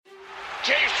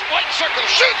Taves, right circle,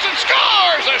 shoots and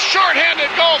scores! A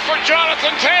shorthanded goal for Jonathan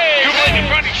Taves. Kubalik in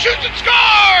front, he shoots and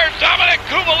scores! Dominic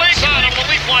Kubalik on the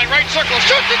leaf line, right circle,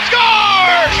 shoots and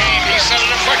scores! Kane, he sent it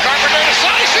in front, Carpenter to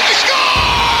side, shoots and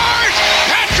scores!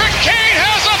 Patrick Kane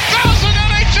has 1,000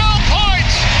 NHL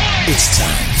points! It's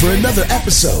time for another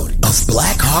episode of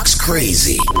Blackhawks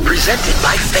Crazy, presented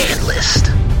by FanList.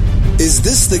 Is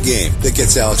this the game that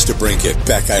gets Alex DeBrincat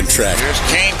back on track? Here's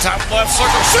Kane, top left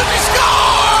circle, shoots, he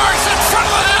scores! In front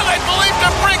of the net, I believe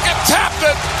DeBrincat tapped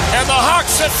it, and the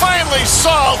Hawks have finally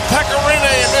solved Pekka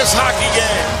Rinne in this hockey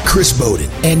game. Chris Bowden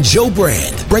and Joe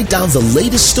Brand break down the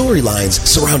latest storylines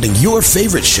surrounding your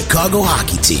favorite Chicago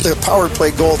hockey team. The power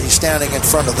play goal, he's standing in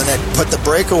front of the net, but the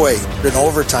breakaway in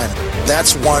overtime,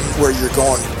 that's one where you're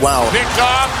going, wow. Picked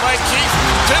off by Keith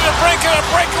to DeBrincat, a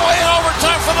breakaway in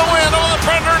overtime for the win over the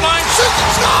Predator line. Shoots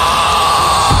and scores!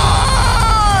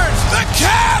 The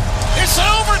Cat! It's an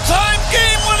overtime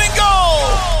game-winning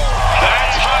goal!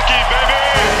 That's hockey, baby!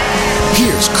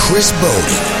 Here's Chris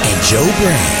Bowden and Joe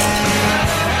Brand.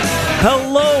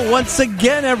 Hello once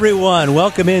again, everyone.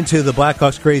 Welcome into the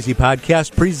Blackhawks Crazy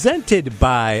podcast presented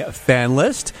by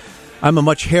FanList. I'm a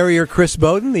much hairier Chris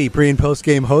Bowden, the pre- and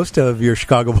post-game host of your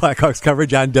Chicago Blackhawks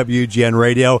coverage on WGN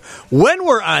Radio. When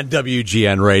we're on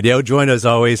WGN Radio, joined as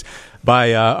always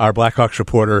by our Blackhawks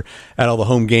reporter at all the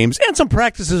home games and some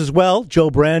practices as well,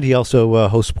 Joe Brand. He also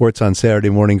hosts sports on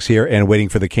Saturday mornings here and waiting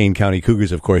for the Kane County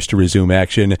Cougars, of course, to resume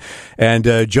action. And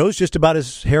Joe's just about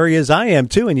as hairy as I am,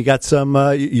 too, and you got some,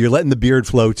 you're letting the beard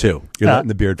flow, too.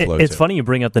 It's funny you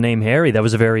bring up the name Harry. That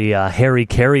was a very Harry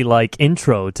Carey-like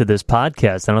intro to this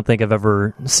podcast. I don't think I've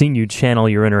ever seen you channel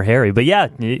your inner Harry. But yeah,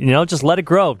 just let it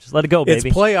grow. Just let it go, baby.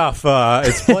 It's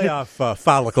playoff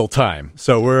follicle time.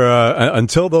 So we're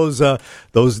until those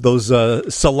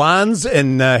salons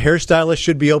and hairstylists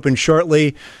should be open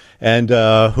shortly, and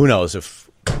who knows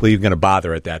if we're even going to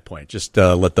bother at that point. Just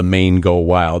let the mane go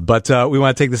wild. But we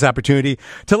want to take this opportunity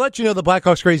to let you know the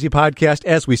Blackhawks Crazy podcast,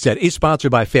 as we said, is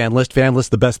sponsored by FanList. FanList,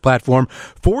 the best platform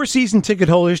for season ticket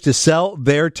holders to sell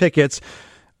their tickets.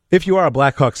 If you are a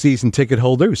Blackhawks season ticket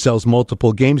holder who sells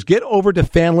multiple games, get over to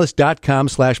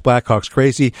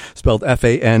fanlist.com/BlackhawksCrazy, spelled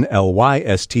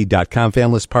FANLYST.com.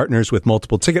 FanList partners with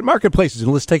multiple ticket marketplaces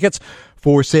and list tickets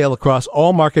for sale across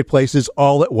all marketplaces,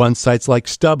 all at one. Sites like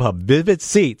StubHub, Vivid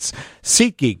Seats,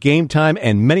 SeatGeek, Game Time,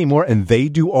 and many more, and they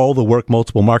do all the work.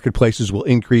 Multiple marketplaces will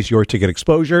increase your ticket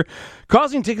exposure,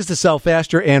 causing tickets to sell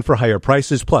faster and for higher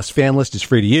prices. Plus, FanList is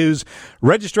free to use.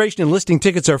 Registration and listing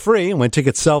tickets are free, and when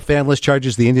tickets sell, FanList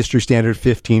charges the industry standard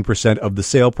 15% of the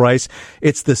sale price.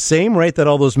 It's the same rate that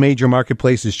all those major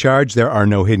marketplaces charge. There are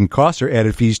no hidden costs or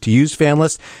added fees to use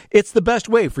FanList. It's the best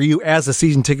way for you as a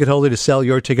season ticket holder to sell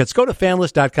your tickets. Go to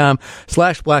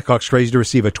FanList.com/BlackhawksCrazy to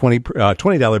receive a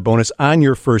 $20 bonus on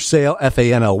your first sale.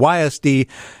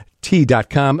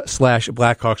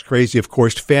 FANLYST.com/BlackhawksCrazy. Of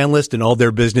course, FanList and all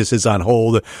their business is on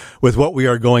hold with what we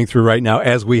are going through right now,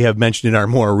 as we have mentioned in our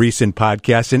more recent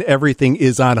podcasts, and everything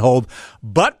is on hold.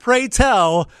 But pray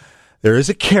tell, there is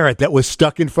a carrot that was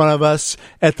stuck in front of us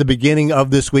at the beginning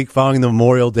of this week following the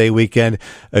Memorial Day weekend.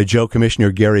 Joe,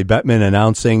 Commissioner Gary Bettman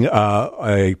announcing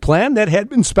a plan that had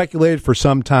been speculated for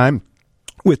some time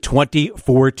with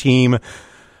 24-team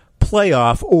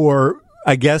playoff, or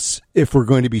I guess if we're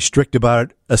going to be strict about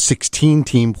it, a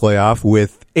 16-team playoff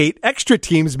with 8 extra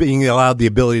teams being allowed the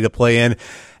ability to play in,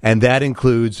 and that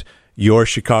includes your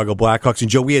Chicago Blackhawks. And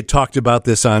Joe, we had talked about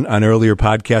this on earlier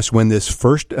podcasts when this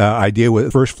first idea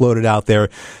was first floated out there,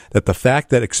 that the fact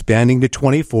that expanding to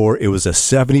 24, it was a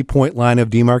 70-point line of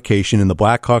demarcation. In the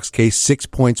Blackhawks case, 6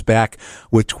 points back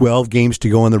with 12 games to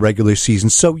go in the regular season.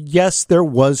 So yes, there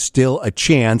was still a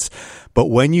chance. But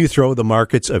when you throw the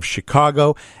markets of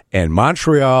Chicago and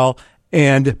Montreal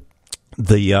and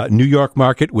the New York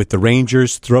market with the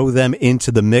Rangers, throw them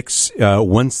into the mix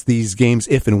once these games,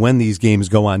 if and when these games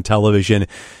go on television,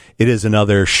 it is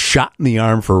another shot in the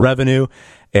arm for revenue.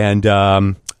 And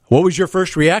what was your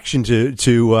first reaction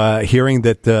to hearing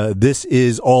that this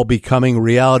is all becoming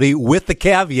reality, with the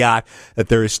caveat that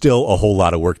there is still a whole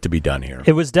lot of work to be done here?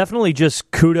 It was definitely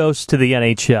just kudos to the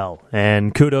NHL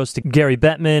and kudos to Gary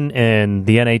Bettman and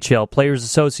the NHL Players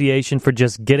Association for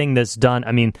just getting this done.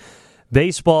 I mean,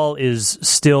 baseball is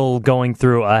still going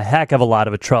through a heck of a lot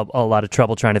of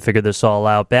trouble trying to figure this all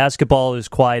out. Basketball is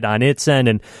quiet on its end,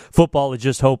 and football is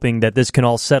just hoping that this can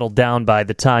all settle down by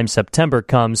the time September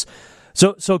comes.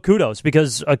 So kudos,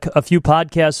 because a few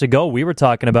podcasts ago, we were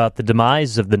talking about the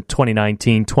demise of the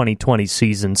 2019-2020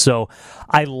 season. So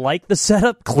I like the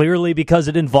setup, clearly, because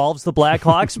it involves the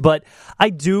Blackhawks, but I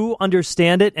do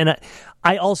understand it, and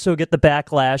I also get the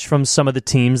backlash from some of the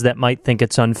teams that might think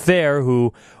it's unfair,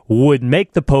 who would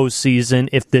make the postseason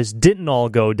if this didn't all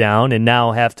go down and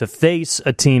now have to face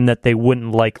a team that they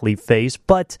wouldn't likely face.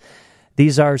 But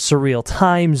these are surreal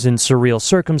times and surreal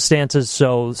circumstances,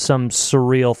 so some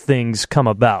surreal things come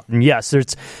about. And yes,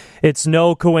 it's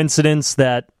no coincidence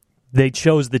that they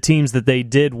chose the teams that they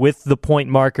did with the point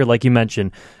marker, like you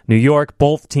mentioned. New York,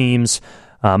 both teams,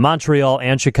 Montreal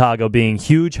and Chicago being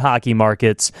huge hockey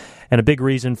markets, and a big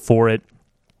reason for it,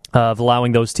 of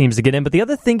allowing those teams to get in. But the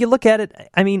other thing, you look at it,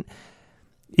 I mean,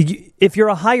 if you're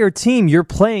a higher team, you're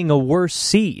playing a worse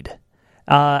seed.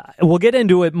 We'll get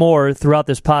into it more throughout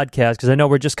this podcast, because I know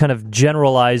we're just kind of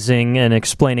generalizing and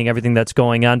explaining everything that's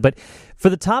going on. But for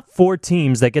the top 4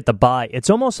 teams that get the bye, it's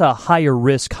almost a higher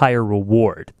risk, higher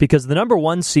reward, because the number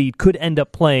 1 seed could end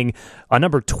up playing a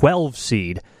number 12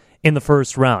 seed in the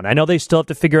first round. I know they still have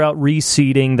to figure out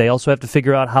reseeding. They also have to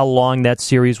figure out how long that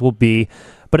series will be.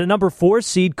 But a number 4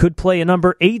 seed could play a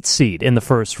number 8 seed in the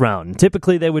first round.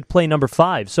 Typically, they would play number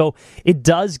 5. So it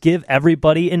does give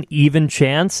everybody an even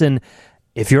chance. And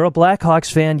if you're a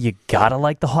Blackhawks fan, you gotta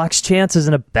like the Hawks' chances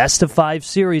in a best-of-5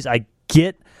 series. I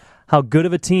get how good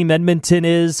of a team Edmonton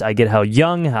is. I get how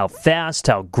young, how fast,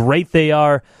 how great they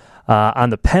are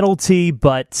on the penalty.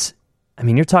 But, I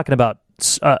mean, you're talking about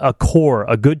a core,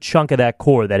 a good chunk of that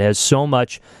core that has so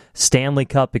much Stanley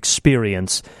Cup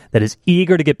experience, that is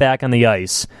eager to get back on the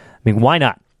ice. I mean, why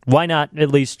not? Why not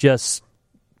at least just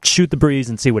shoot the breeze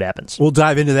and see what happens? We'll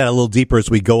dive into that a little deeper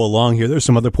as we go along here. There's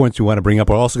some other points we want to bring up.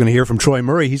 We're also going to hear from Troy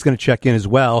Murray. He's going to check in as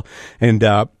well, and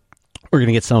we're going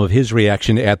to get some of his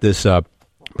reaction at this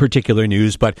particular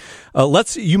news. But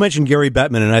you mentioned Gary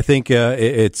Bettman, and I think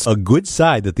it's a good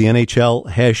side that the NHL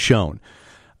has shown.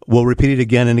 We'll repeat it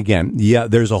again and again. Yeah,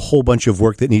 there's a whole bunch of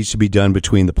work that needs to be done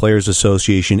between the Players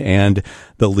Association and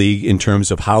the league in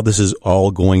terms of how this is all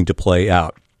going to play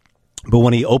out. But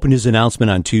when he opened his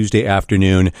announcement on Tuesday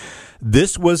afternoon,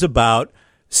 this was about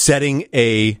setting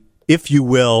if you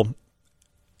will,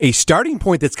 a starting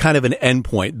point that's kind of an end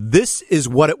point. This is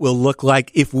what it will look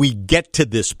like if we get to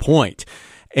this point.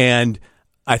 And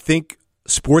I think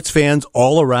sports fans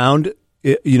all around,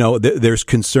 there's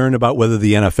concern about whether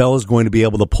the NFL is going to be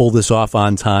able to pull this off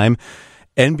on time.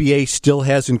 NBA still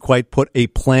hasn't quite put a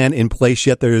plan in place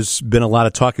yet. There's been a lot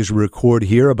of talk as we record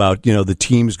here about, the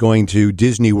teams going to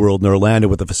Disney World in Orlando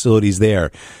with the facilities there.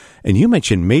 And you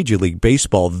mentioned Major League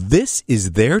Baseball. This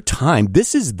is their time.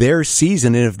 This is their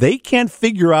season. And if they can't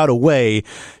figure out a way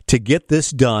to get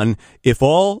this done, if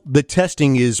all the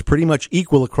testing is pretty much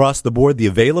equal across the board, the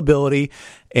availability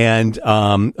and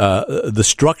the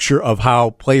structure of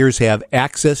how players have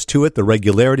access to it, the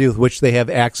regularity with which they have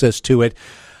access to it,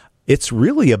 it's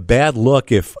really a bad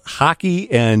look if hockey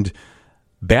and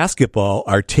basketball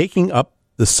are taking up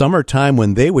the summertime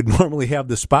when they would normally have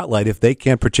the spotlight if they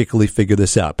can't particularly figure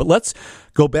this out. But let's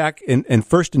go back and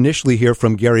first initially hear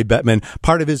from Gary Bettman,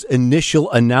 part of his initial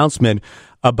announcement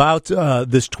about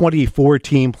this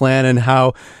 24-team plan, and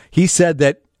how he said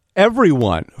that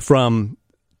everyone from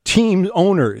team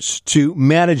owners to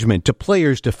management to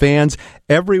players to fans,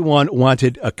 everyone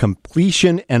wanted a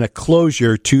completion and a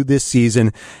closure to this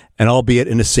season, and albeit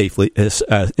in a safe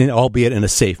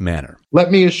manner.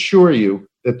 Let me assure you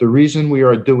that the reason we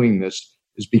are doing this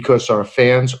is because our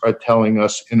fans are telling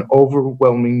us in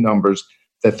overwhelming numbers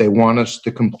that they want us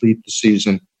to complete the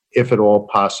season, if at all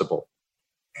possible.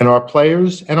 And our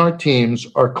players and our teams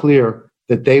are clear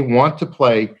that they want to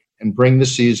play and bring the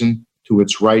season to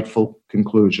its rightful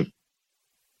conclusion.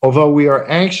 Although we are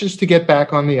anxious to get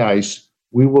back on the ice,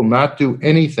 we will not do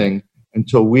anything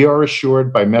until we are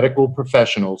assured by medical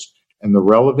professionals and the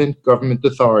relevant government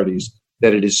authorities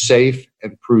that it is safe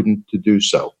and prudent to do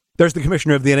so. There's the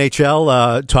commissioner of the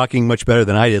NHL talking much better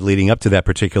than I did leading up to that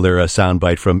particular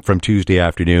soundbite from Tuesday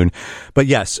afternoon. But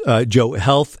yes, Joe,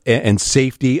 health and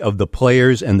safety of the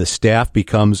players and the staff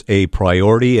becomes a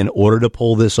priority in order to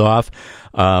pull this off.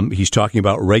 He's talking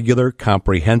about regular,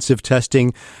 comprehensive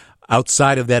testing.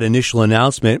 Outside of that initial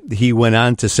announcement, he went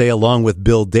on to say, along with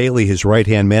Bill Daly, his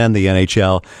right-hand man in the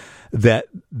NHL, that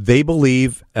they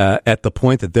believe at the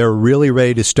point that they're really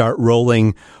ready to start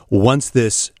rolling once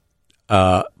this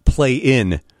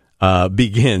play-in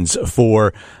begins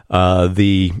for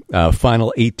the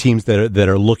final 8 teams that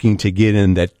are looking to get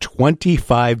in, that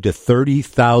 25 to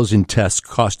 30,000 tests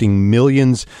costing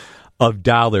millions of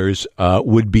dollars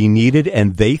would be needed,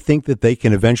 and they think that they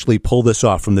can eventually pull this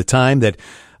off from the time that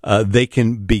they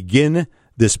can begin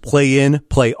this play-in,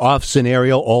 play-off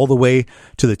scenario all the way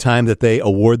to the time that they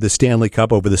award the Stanley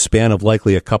Cup over the span of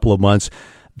likely a couple of months.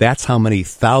 That's how many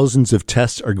thousands of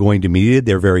tests are going to be needed.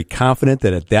 They're very confident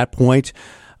that at that point,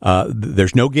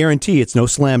 there's no guarantee. It's no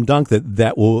slam dunk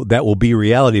that will be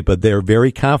reality, but they're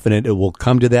very confident it will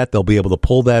come to that. They'll be able to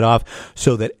pull that off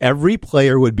so that every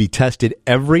player would be tested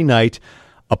every night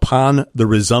upon the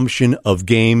resumption of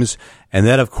games. And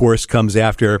that, of course, comes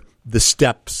after the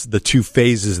steps, the two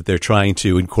phases that they're trying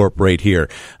to incorporate here.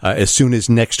 As soon as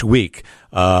next week,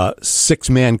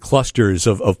 6-man clusters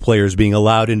of players being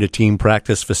allowed into team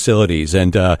practice facilities.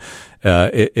 And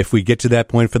if we get to that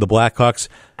point for the Blackhawks,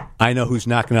 I know who's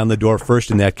knocking on the door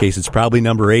first in that case. It's probably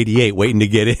number 88 waiting to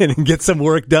get in and get some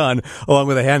work done along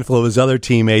with a handful of his other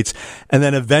teammates. And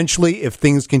then eventually, if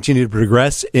things continue to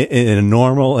progress in a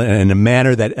normal and in a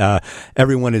manner that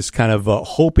everyone is kind of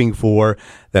hoping for,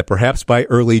 that perhaps by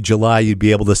early July, you'd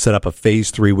be able to set up a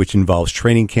phase 3, which involves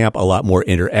training camp, a lot more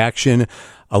interaction,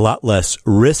 a lot less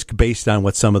risk based on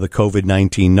what some of the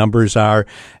COVID-19 numbers are.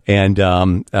 And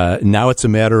now it's a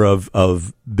matter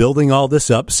of building all this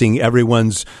up, seeing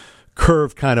everyone's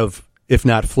curve kind of, if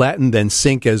not flattened, then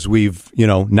sink, as we've,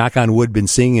 knock on wood, been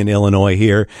seeing in Illinois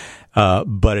here.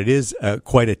 But it is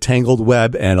quite a tangled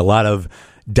web and a lot of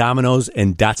dominoes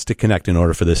and dots to connect in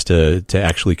order for this to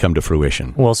actually come to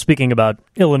fruition. Well, speaking about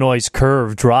Illinois'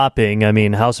 curve dropping, I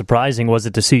mean, how surprising was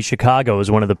it to see Chicago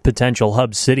as one of the potential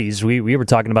hub cities? We were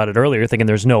talking about it earlier, thinking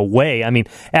there's no way. I mean,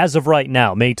 as of right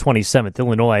now, May 27th,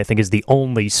 Illinois, I think, is the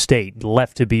only state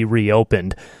left to be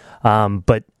reopened.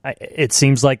 But it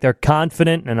seems like they're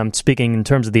confident, and I'm speaking in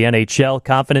terms of the NHL,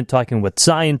 confident, talking with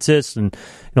scientists and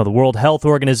the World Health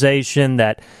Organization,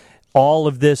 that all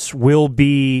of this will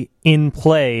be in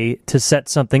play to set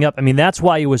something up. I mean, that's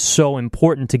why it was so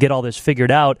important to get all this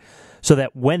figured out, so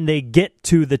that when they get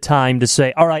to the time to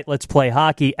say, all right, let's play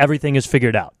hockey, everything is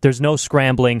figured out. There's no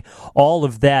scrambling. All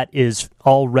of that is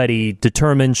already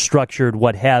determined, structured,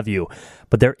 what have you.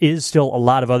 But there is still a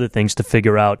lot of other things to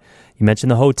figure out. You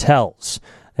mentioned the hotels.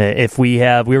 We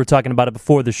were talking about it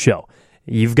before the show.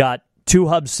 You've got two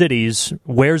hub cities.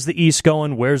 Where's the East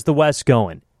going? Where's the West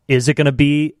going? Is it going to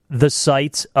be the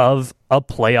sites of a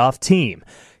playoff team?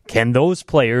 Can those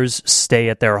players stay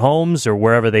at their homes or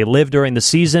wherever they live during the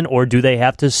season, or do they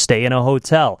have to stay in a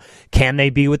hotel? Can they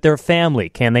be with their family?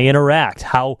 Can they interact?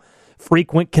 How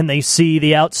frequent can they see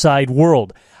the outside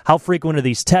world? How frequent are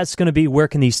these tests going to be? Where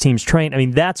can these teams train? I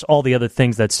mean, that's all the other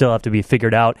things that still have to be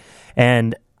figured out.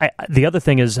 And the other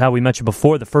thing is, how we mentioned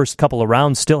before, the first couple of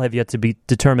rounds still have yet to be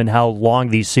determined how long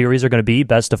these series are going to be,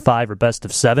 best of 5 or best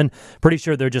of 7. Pretty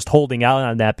sure they're just holding out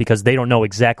on that because they don't know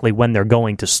exactly when they're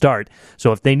going to start.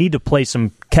 So if they need to play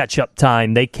some catch-up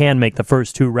time, they can make the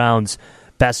first 2 rounds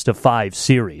best of 5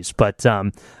 series. But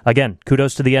again,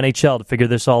 kudos to the NHL to figure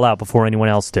this all out before anyone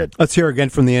else did. Let's hear again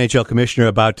from the NHL commissioner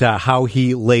about how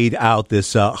he laid out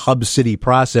this hub city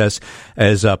process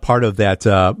as part of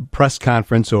that press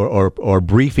conference or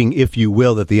briefing, if you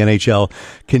will, that the NHL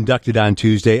conducted on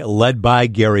Tuesday, led by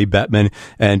Gary Bettman.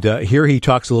 And here he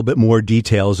talks a little bit more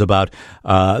details about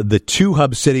the 2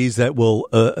 hub cities that will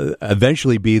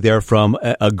eventually be there from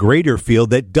a greater field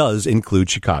that does include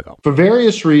Chicago. For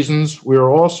various reasons, we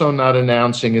are also not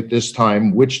announcing at this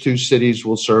time which 2 cities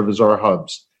will serve as our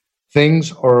hubs.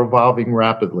 Things are evolving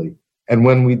rapidly, and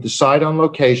when we decide on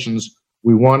locations,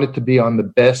 we want it to be on the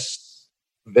best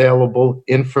available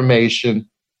information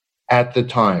at the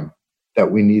time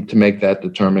that we need to make that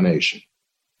determination.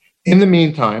 In the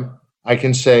meantime, I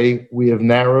can say we have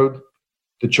narrowed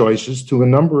the choices to a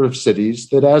number of cities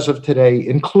that as of today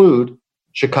include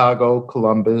Chicago,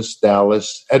 Columbus,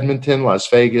 Dallas, Edmonton, Las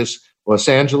Vegas, Los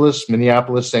Angeles,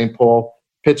 Minneapolis, St. Paul,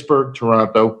 Pittsburgh,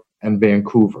 Toronto, and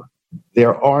Vancouver.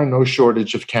 There are no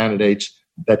shortage of candidates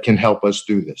that can help us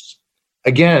do this.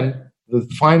 Again, the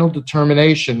final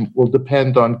determination will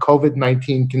depend on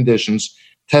COVID-19 conditions,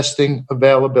 testing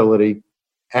availability,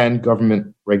 and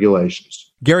government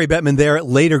regulations. Gary Bettman there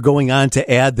later going on to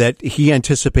add that he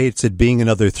anticipates it being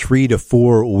another 3 to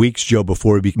 4 weeks, Joe,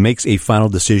 before he makes a final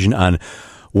decision on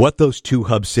what those 2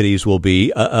 hub cities will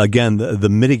be. Again, the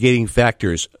mitigating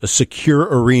factors, a secure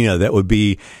arena that would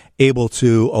be able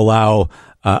to allow,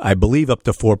 I believe, up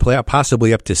to 4 playoff,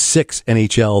 possibly up to 6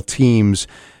 NHL teams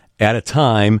at a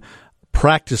time.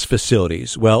 Practice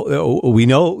facilities. Well, we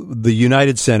know the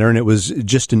United Center, and it was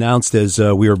just announced as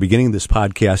we were beginning this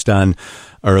podcast on,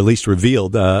 or at least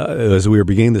revealed as we were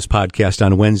beginning this podcast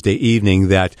on Wednesday evening,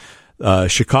 that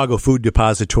Chicago Food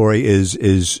Depository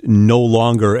is no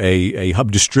longer a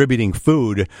hub distributing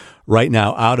food right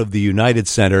now out of the United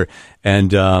Center.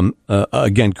 And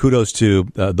again, kudos to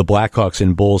the Blackhawks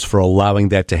and Bulls for allowing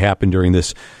that to happen during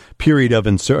this period of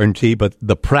uncertainty, but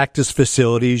the practice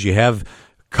facilities, you have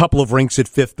couple of rinks at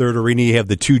Fifth Third Arena. You have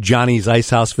the 2 Johnny's Ice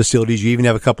House facilities. You even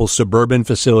have a couple suburban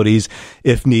facilities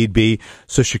if need be.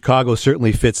 So Chicago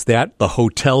certainly fits that. The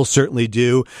hotels certainly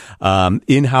do.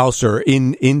 In-house or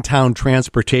in-town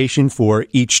transportation for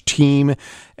each team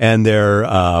and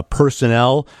their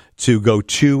personnel to go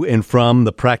to and from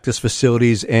the practice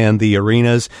facilities and the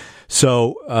arenas.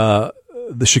 So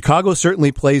the Chicago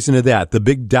certainly plays into that. The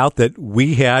big doubt that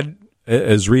we had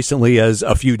as recently as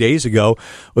a few days ago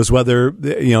was whether,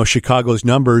 Chicago's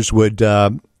numbers would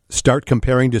start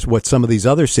comparing to what some of these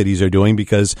other cities are doing,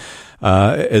 because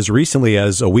as recently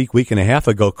as a week and a half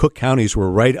ago, Cook counties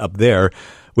were right up there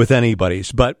with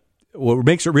anybody's. But what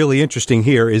makes it really interesting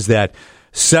here is that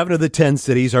 7 of the 10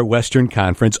 cities are Western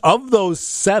Conference. Of those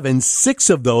 7, 6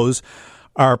 of those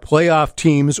are playoff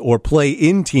teams or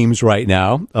play-in teams right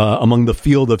now, among the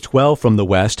field of 12 from the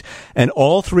West. And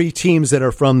all 3 teams that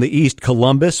are from the East,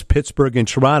 Columbus, Pittsburgh, and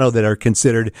Toronto, that are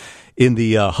considered in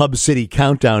the Hub City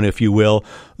countdown, if you will,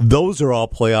 those are all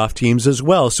playoff teams as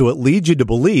well. So it leads you to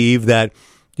believe that,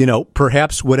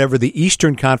 perhaps whatever the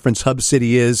Eastern Conference Hub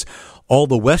City is, all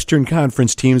the Western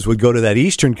Conference teams would go to that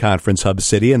Eastern Conference Hub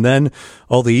City, and then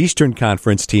all the Eastern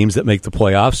Conference teams that make the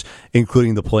playoffs,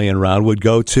 including the play-in round, would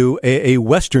go to a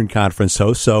Western Conference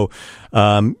host. So,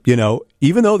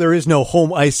 even though there is no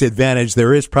home ice advantage,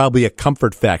 there is probably a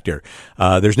comfort factor.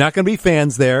 There's not going to be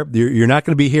fans there. You're not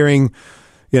going to be hearing,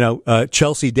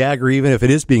 Chelsea Dagger, even if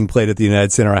it is being played at the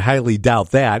United Center. I highly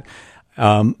doubt that.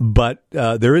 But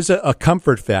there is a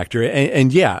comfort factor.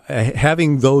 And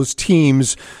having those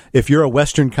teams, if you're a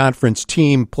Western Conference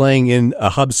team playing in a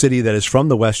hub city that is from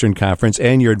the Western Conference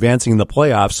and you're advancing in the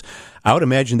playoffs, I would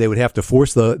imagine they would have to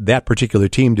force that particular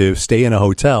team to stay in a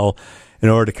hotel in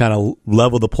order to kind of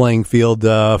level the playing field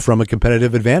from a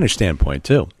competitive advantage standpoint,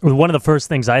 too. One of the first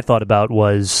things I thought about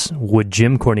was, would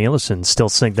Jim Cornelison still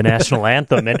sing the national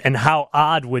anthem? And how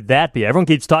odd would that be? Everyone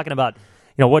keeps talking about,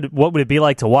 what would it be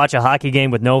like to watch a hockey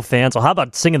game with no fans? Well, how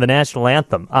about singing the national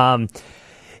anthem?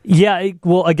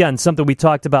 Again, something we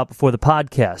talked about before the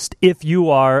podcast. If you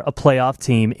are a playoff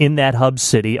team in that hub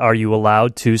city, are you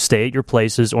allowed to stay at your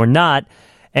places or not?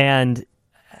 And,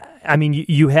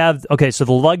 you have, so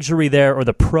the luxury there, or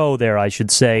the pro there, I should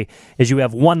say, is you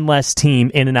have one less team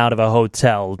in and out of a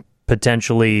hotel,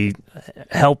 potentially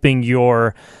helping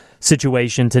your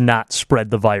situation to not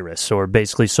spread the virus, or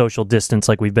basically social distance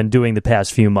like we've been doing the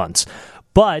past few months.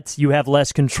 But you have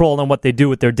less control on what they do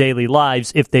with their daily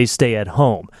lives if they stay at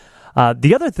home.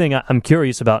 The other thing I'm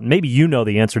curious about, and maybe you know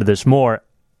the answer to this more,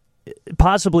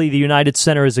 possibly the United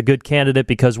Center is a good candidate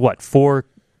because, 4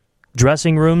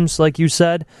 dressing rooms, like you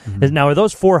said? Mm-hmm. Now, are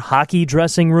those 4 hockey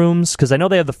dressing rooms? Because I know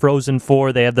they have the Frozen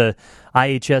 4, they have the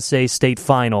IHSA state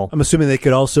final. I'm assuming they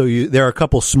could also use, there are a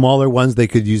couple smaller ones, they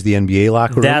could use the NBA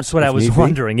locker rooms. That's what I was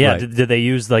wondering. Yeah, right. Did they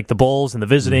use like the bowls and the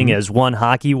visiting as one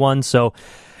hockey one? So,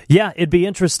 yeah, it'd be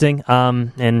interesting.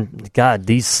 And God,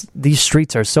 these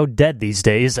streets are so dead these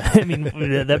days.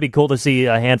 That'd be cool to see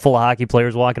a handful of hockey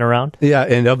players walking around. Yeah,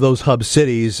 and of those hub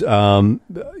cities,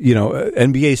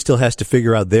 NBA still has to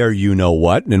figure out their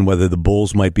what, and whether the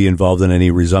Bulls might be involved in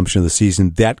any resumption of the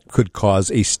season. That could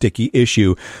cause a sticky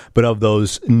issue. But of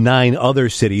those 9 other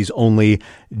cities, only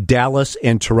Dallas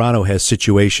and Toronto has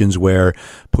situations where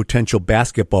potential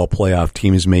basketball playoff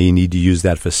teams may need to use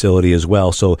that facility as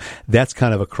well. So that's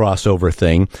kind of a crossover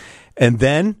thing. And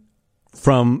then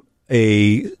from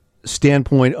a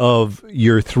standpoint of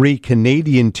your 3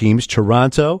 Canadian teams,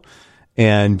 Toronto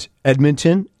and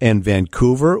Edmonton and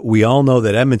Vancouver, we all know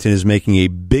that Edmonton is making a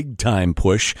big-time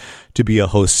push to be a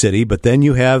host city, but then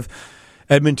you have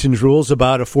Edmonton's rules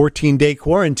about a 14-day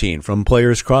quarantine from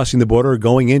players crossing the border or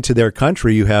going into their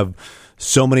country. You have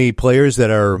so many players that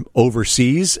are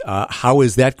overseas. How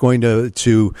is that going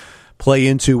to play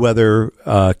into whether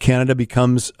Canada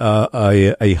becomes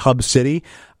a hub city?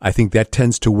 I think that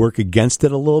tends to work against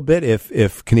it a little bit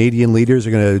if Canadian leaders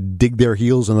are going to dig their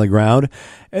heels on the ground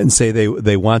and say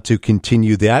they want to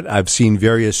continue that. I've seen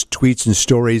various tweets and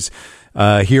stories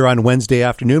here on Wednesday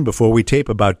afternoon before we tape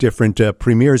about different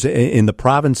premiers in the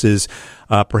provinces,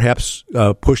 perhaps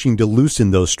pushing to loosen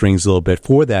those strings a little bit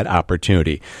for that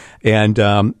opportunity. And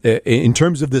in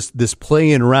terms of this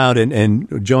play-in round,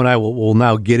 and Joe and I will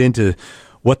now get into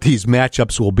what these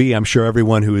matchups will be. I'm sure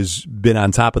everyone who has been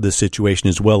on top of this situation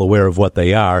is well aware of what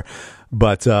they are.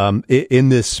 But in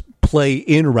this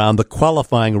play-in round, the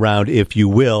qualifying round, if you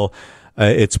will,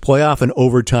 it's playoff and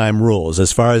overtime rules.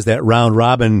 As far as that round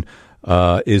robin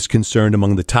is concerned,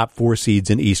 among the top 4 seeds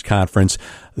in East Conference,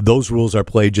 those rules are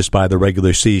played just by the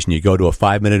regular season. You go to a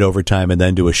 5-minute overtime and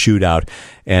then to a shootout,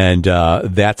 and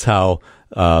that's how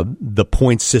the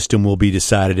point system will be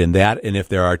decided in that, and if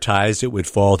there are ties, it would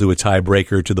fall to a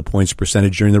tiebreaker to the points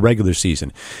percentage during the regular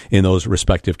season in those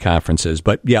respective conferences.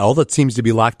 But yeah, all that seems to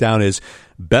be locked down is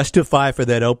best of 5 for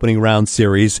that opening round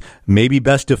series, maybe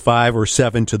best of 5 or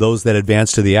 7 to those that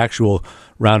advance to the actual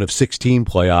round of 16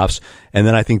 playoffs, and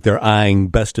then I think they're eyeing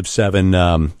best of 7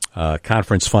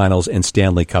 conference finals and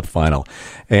Stanley Cup final.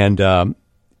 And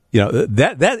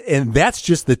that's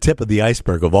just the tip of the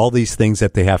iceberg of all these things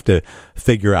that they have to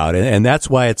figure out. And that's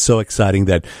why it's so exciting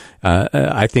that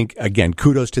I think, again,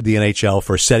 kudos to the NHL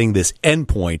for setting this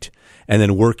endpoint and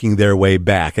then working their way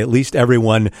back. At least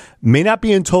everyone may not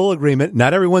be in total agreement.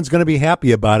 Not everyone's going to be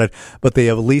happy about it, but they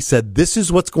have at least said, this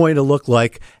is what's going to look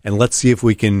like. And let's see if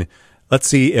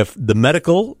the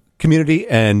medical community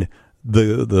and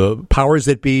the powers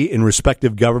that be in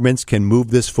respective governments can move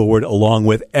this forward, along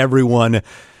with everyone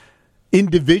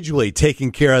individually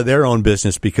taking care of their own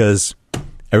business, because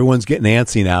everyone's getting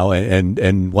antsy now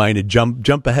and wanting to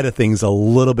jump ahead of things a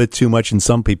little bit too much in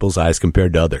some people's eyes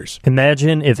compared to others.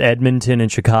 Imagine if Edmonton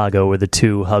and Chicago were the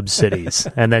two hub cities,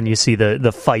 and then you see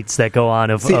the fights that go on.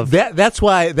 That's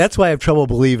why I have trouble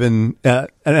believing.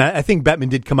 And I think Bettman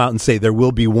did come out and say there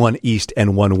will be one East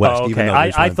and one West. Oh, okay. Even though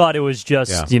I thought it was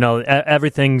just,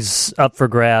 everything's up for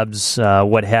grabs,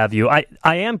 what have you. I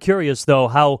am curious, though,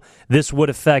 how this would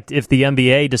affect if the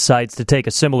NBA decides to take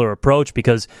a similar approach,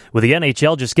 because with the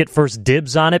NHL just get first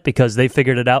dibs on it because they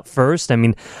figured it out first. I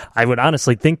mean, I would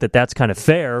honestly think that that's kind of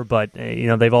fair, but,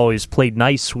 they've always played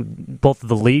nice. Both of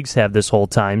the leagues have this whole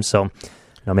time, so...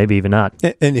 maybe even not.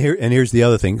 And here's the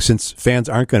other thing. Since fans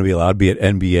aren't going to be allowed, be it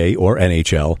NBA or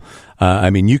NHL,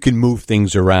 you can move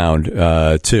things around,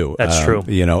 too. That's true.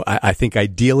 I think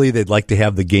ideally they'd like to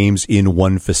have the games in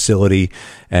one facility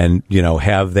and,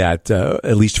 have that,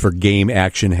 at least for game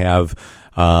action, have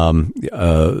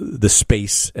the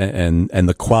space and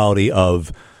the quality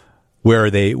of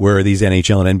where these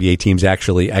NHL and NBA teams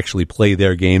actually play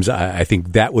their games. I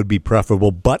think that would be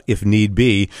preferable. But if need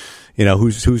be,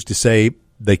 who's to say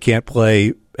they can't play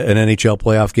an NHL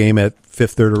playoff game at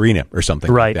Fifth Third Arena or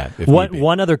something right. like that.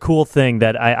 One other cool thing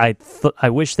that I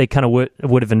wish they kind of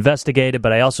would have investigated,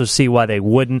 but I also see why they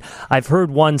wouldn't. I've heard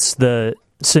once the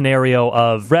scenario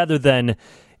of, rather than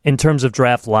in terms of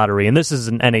draft lottery, and this is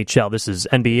an NHL, this is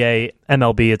NBA,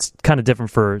 MLB, it's kind of different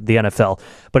for the NFL,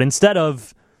 but instead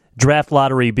of draft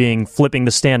lottery being flipping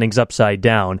the standings upside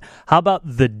down, how about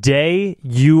the day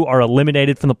you are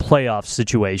eliminated from the playoff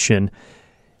situation,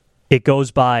 it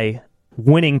goes by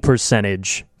winning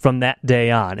percentage from that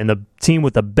day on, and the team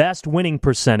with the best winning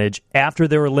percentage after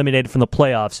they're eliminated from the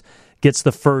playoffs gets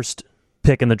the first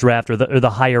pick in the draft or the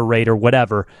higher rate or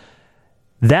whatever.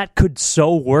 That could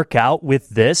so work out with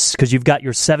this, because you've got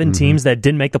your 7 teams that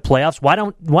didn't make the playoffs.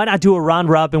 Why not do a round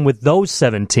robin with those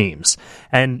 7 teams?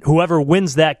 And whoever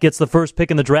wins that gets the first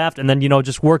pick in the draft, and then,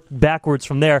 just work backwards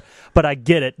from there. But I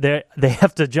get it. They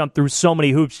have to jump through so many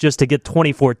hoops just to get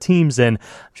 24 teams in.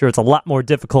 I'm sure it's a lot more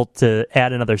difficult to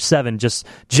add another 7 just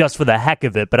for the heck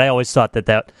of it. But I always thought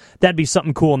that'd be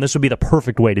something cool, and this would be the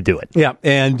perfect way to do it. Yeah,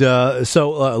 and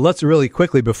so let's really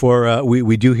quickly, before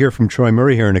we do hear from Troy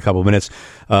Murray here in a couple of minutes,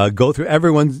 go through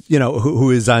everyone,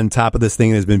 who is on top of this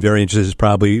thing and has been very interested,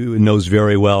 probably knows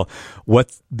very well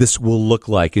what this will look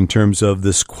like in terms of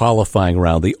this qualifying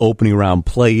round, the opening round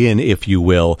play-in, if you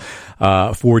will,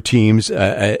 4 teams,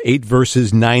 8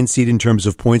 versus 9 seed in terms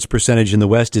of points percentage in the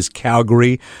West is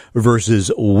Calgary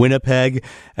versus Winnipeg,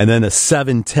 and then a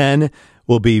 7-10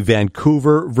 will be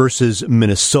Vancouver versus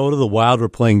Minnesota. The Wild were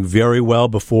playing very well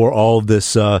before all of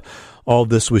this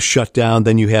was shut down.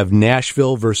 Then you have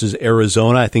Nashville versus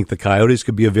Arizona. I think the Coyotes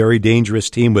could be a very dangerous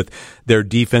team with their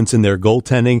defense and their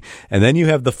goaltending. And then you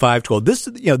have the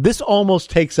 5-12. This almost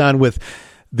takes on with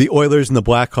the Oilers and the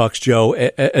Blackhawks, Joe,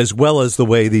 as well as the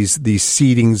way these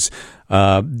seedings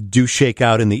do shake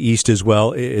out in the East as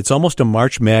well. It's almost a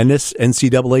March Madness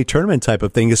NCAA tournament type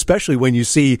of thing, especially when you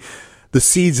see the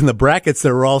seeds in the brackets that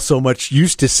we're all so much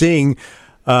used to seeing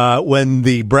when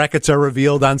the brackets are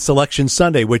revealed on Selection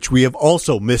Sunday, which we have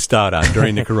also missed out on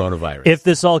during the coronavirus. If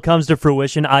this all comes to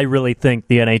fruition, I really think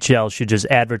the NHL should just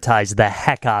advertise the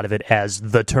heck out of it as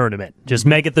the tournament. Just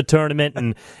make it the tournament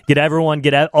and get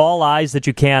all eyes that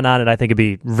you can on it. I think it'd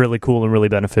be really cool and really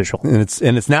beneficial. And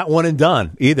it's not one and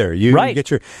done either. You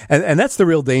get and that's the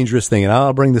real dangerous thing. And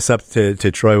I'll bring this up to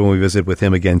Troy when we visit with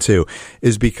him again too,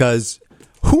 is because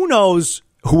who knows,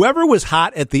 whoever was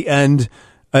hot at the end,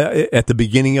 at the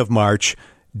beginning of March,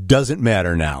 doesn't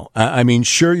matter now.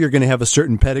 Sure, you're going to have a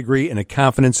certain pedigree and a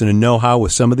confidence and a know-how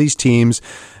with some of these teams,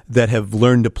 that have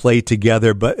learned to play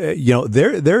together. But,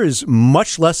 there is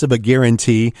much less of a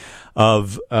guarantee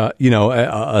of,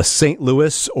 a St.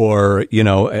 Louis or,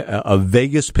 a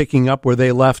Vegas picking up where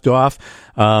they left off.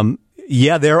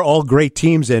 They're all great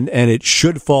teams, and it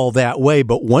should fall that way.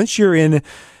 But once you're in,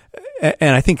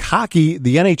 and I think hockey,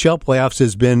 the NHL playoffs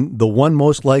has been the one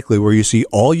most likely where you see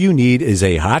all you need is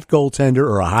a hot goaltender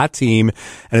or a hot team,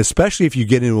 and especially if you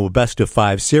get into a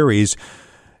best-of-5 series,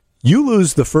 you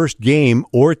lose the first game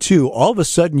or two, all of a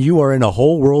sudden you are in a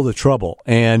whole world of trouble.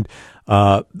 And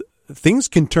things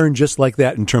can turn just like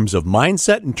that in terms of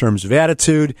mindset, in terms of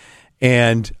attitude.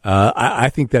 And I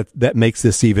think that makes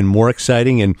this even more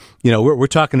exciting. And, we're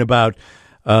talking about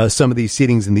some of these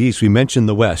seedings in the East. We mentioned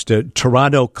the West.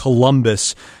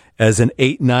 Toronto-Columbus as an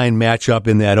 8-9 matchup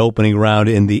in that opening round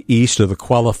in the East, or the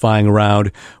qualifying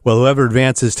round. Well, whoever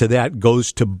advances to that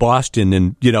goes to Boston.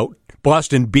 And,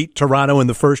 Boston beat Toronto in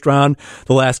the first round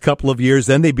the last couple of years.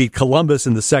 Then they beat Columbus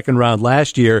in the second round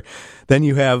last year. Then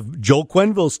you have Joel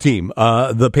Quenneville's team,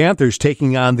 the Panthers,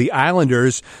 taking on the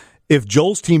Islanders. If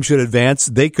Joel's team should advance,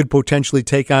 they could potentially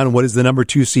take on what is the number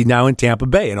 2 seed now in Tampa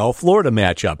Bay, an all-Florida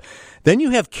matchup. Then you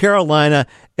have Carolina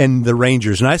and the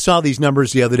Rangers. And I saw these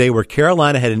numbers the other day where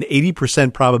Carolina had an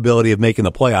 80% probability of making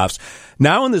the playoffs.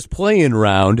 Now in this play-in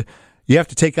round, you have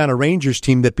to take on a Rangers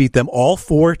team that beat them all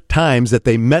 4 times that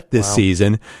they met this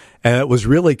season. And it was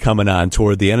really coming on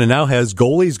toward the end, and now has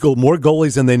more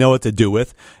goalies than they know what to do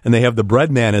with, and they have the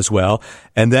bread man as well.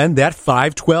 And then that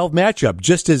 5-12 matchup,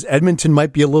 just as Edmonton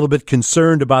might be a little bit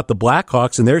concerned about the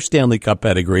Blackhawks and their Stanley Cup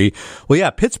pedigree. Well,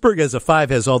 yeah, Pittsburgh as a 5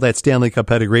 has all that Stanley Cup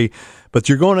pedigree, but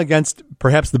you're going against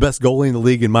perhaps the best goalie in the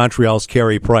league in Montreal's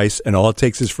Carey Price, and all it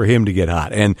takes is for him to get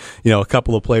hot. And, a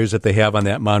couple of players that they have on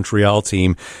that Montreal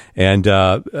team. And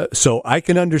so I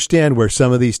can understand where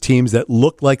some of these teams that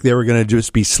looked like they were going to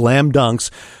just be slam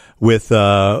dunks with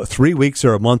 3 weeks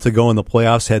or a month ago in the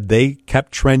playoffs, had they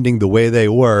kept trending the way they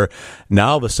were,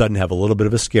 now all of a sudden have a little bit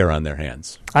of a scare on their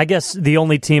hands. I guess the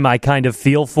only team I kind of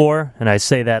feel for, and I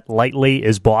say that lightly,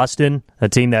 is Boston, a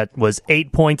team that was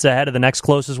 8 points ahead of the next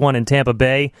closest one in Tampa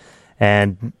Bay.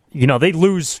 And, they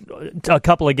lose a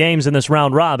couple of games in this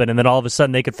round robin, and then all of a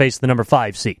sudden they could face the number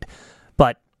 5 seed.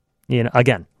 But,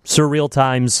 again, surreal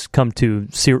times come to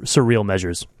surreal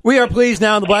measures. We are pleased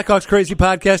now on the Blackhawks Crazy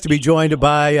Podcast to be joined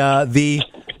by the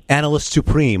analyst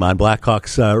supreme on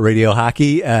Blackhawks Radio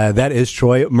Hockey. That is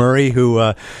Troy Murray,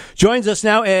 who joins us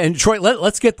now. And Troy,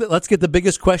 let's get the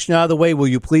biggest question out of the way. Will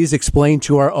you please explain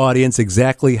to our audience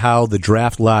exactly how the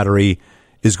draft lottery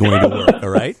is going to work? All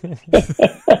right.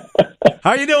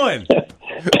 How are you doing?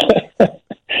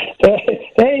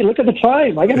 Hey, look at the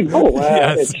time. I got to go.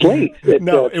 Yes. It's late.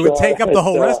 It would take up the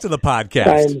whole rest of the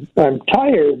podcast. I'm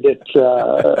tired.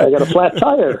 I got a flat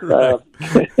tire.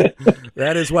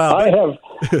 That is wild.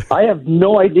 I have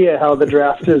no idea how the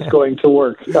draft is going to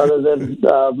work, other than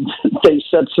they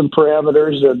set some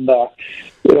parameters, and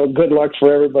good luck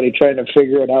for everybody trying to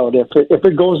figure it out. If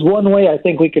it goes one way, I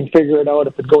think we can figure it out.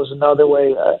 If it goes another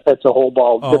way, it's a whole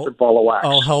different ball of wax.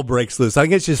 All hell breaks loose. I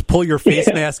guess just pull your face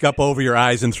mask up over your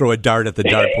eyes and throw a dart at the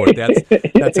dartboard.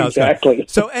 That's how exactly.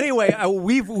 It's going. So anyway,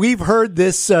 we've heard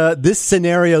this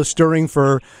scenario stirring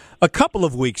for a couple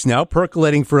of weeks now,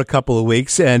 percolating for a couple of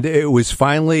weeks, and it was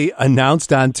finally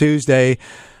announced on Tuesday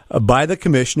by the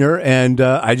commissioner. And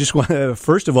I just want to,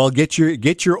 first of all, get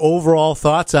your overall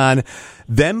thoughts on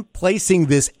them placing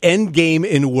this end game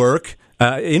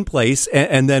in place,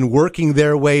 and then working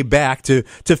their way back to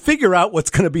figure out what's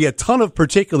going to be a ton of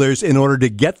particulars in order to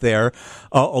get there,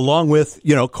 along with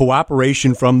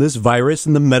cooperation from this virus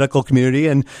and the medical community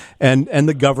and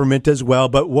the government as well.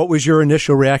 But what was your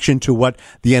initial reaction to what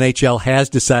the NHL has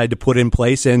decided to put in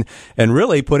place and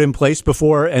really put in place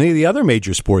before any of the other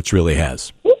major sports really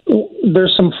has?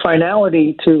 There's some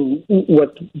finality to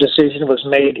what decision was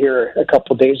made here a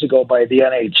couple of days ago by the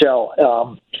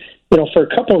NHL. For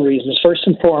a couple of reasons. First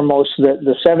and foremost,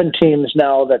 the 7 teams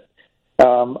now that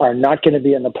are not going to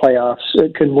be in the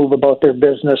playoffs can move about their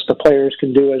business. The players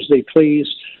can do as they please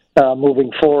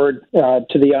moving forward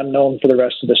to the unknown for the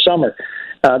rest of the summer.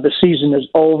 The season is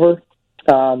over.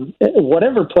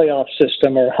 Whatever playoff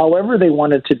system or however they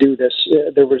wanted to do this,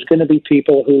 there was going to be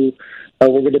people who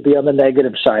were going to be on the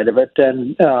negative side of it.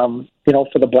 And,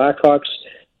 for the Blackhawks,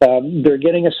 they're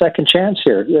getting a second chance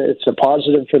here. It's a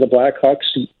positive for the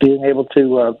Blackhawks being able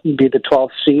to be the 12th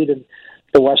seed in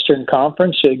the Western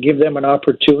Conference, give them an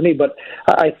opportunity. But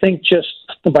I think just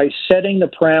by setting the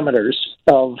parameters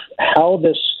of how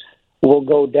this will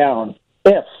go down,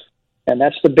 and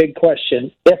that's the big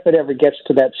question, if it ever gets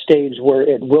to that stage where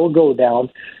it will go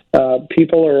down,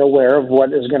 people are aware of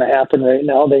what is going to happen right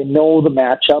now. They know the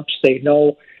matchups. They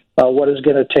know what is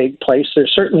going to take place.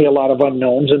 There's certainly a lot of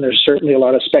unknowns, and there's certainly a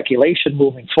lot of speculation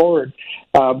moving forward.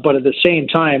 But at the same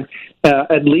time,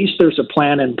 at least there's a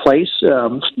plan in place.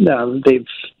 They've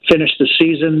finished the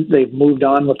season. They've moved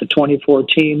on with the 24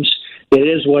 teams. It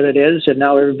is what it is, and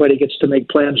now everybody gets to make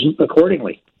plans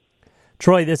accordingly.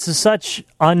 Troy, this is such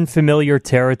unfamiliar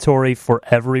territory for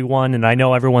everyone, and I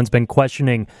know everyone's been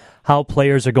questioning how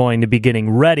players are going to be getting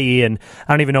ready, and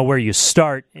I don't even know where you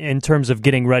start in terms of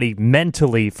getting ready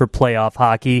mentally for playoff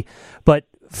hockey. But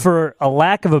for a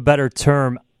lack of a better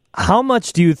term, how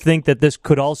much do you think that this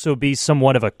could also be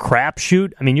somewhat of a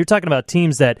crapshoot? I mean, you're talking about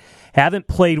teams that haven't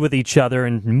played with each other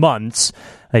in months.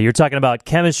 You're talking about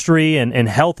chemistry and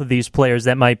health of these players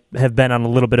that might have been on a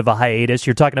little bit of a hiatus.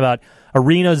 You're talking about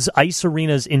ice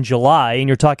arenas in July, and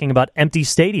you're talking about empty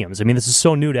stadiums. I mean, this is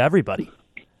so new to everybody.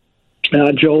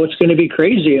 Joe, it's going to be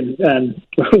crazy, and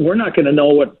we're not going to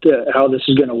know how this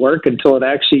is going to work until it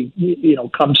actually,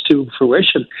 comes to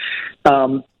fruition.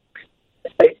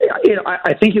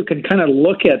 I think you can kind of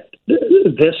look at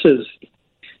this as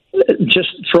just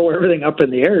throw everything up in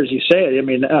the air, as you say. I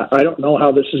mean, I don't know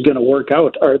how this is going to work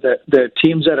out. Are the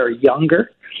teams that are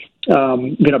younger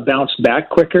going to bounce back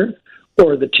quicker,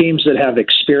 or the teams that have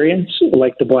experience,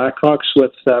 like the Blackhawks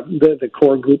with the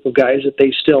core group of guys that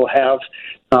they still have,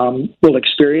 will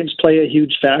experience play a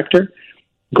huge factor?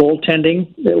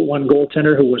 Goaltending, one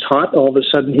goaltender who was hot, all of a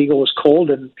sudden he goes cold,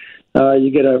 and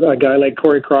you get a guy like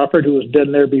Corey Crawford who has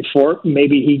been there before.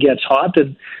 Maybe he gets hot,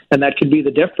 and that could be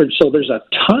the difference. So there's a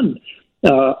ton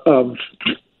of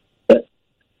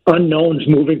unknowns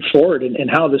moving forward and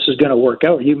how this is going to work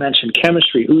out. You mentioned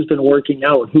chemistry. Who's been working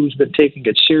out? Who's been taking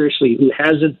it seriously? Who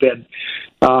hasn't been?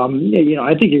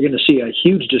 I think you're going to see a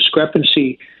huge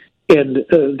discrepancy in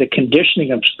the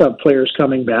conditioning of players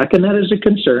coming back, and that is a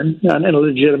concern, and a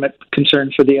legitimate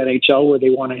concern for the NHL, where they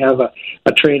want to have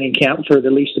a training camp for at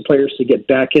least the players to get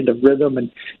back into rhythm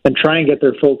and try and get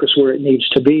their focus where it needs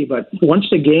to be. But once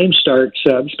the game starts,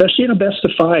 especially in a best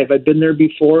of five, I've been there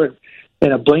before, and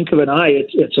in a blink of an eye,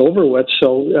 it's over with.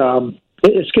 So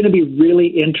it's going to be really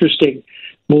interesting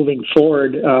moving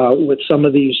forward with some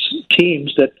of these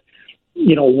teams that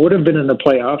would have been in the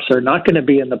playoffs are not going to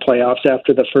be in the playoffs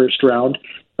after the first round.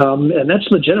 And that's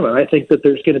legitimate. I think that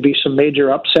there's going to be some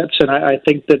major upsets, and I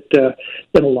think that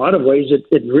in a lot of ways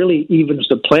it really evens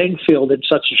the playing field in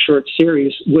such a short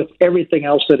series with everything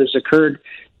else that has occurred.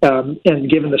 And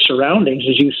given the surroundings,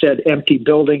 as you said, empty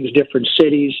buildings, different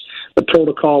cities, the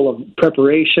protocol of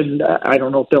preparation, I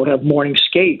don't know if they'll have morning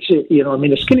skates.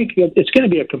 It's going to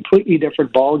be a completely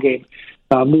different ball game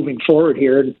moving forward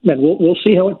here, and we'll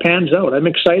see how it pans out. I'm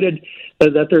excited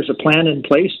that there's a plan in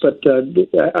place, but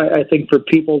I think for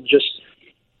people just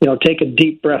take a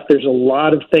deep breath. There's a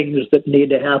lot of things that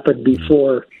need to happen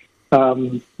before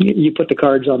you put the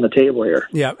cards on the table here.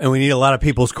 Yeah, and we need a lot of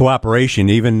people's cooperation,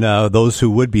 even those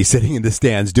who would be sitting in the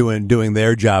stands doing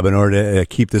their job in order to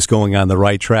keep this going on the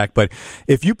right track. But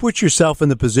if you put yourself in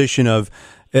the position of,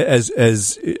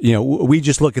 as we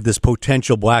just look at this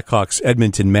potential Blackhawks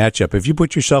Edmonton matchup. If you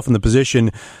put yourself in the position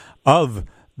of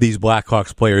these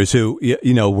Blackhawks players who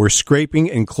were scraping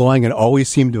and clawing and always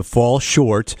seem to fall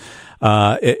short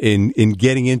in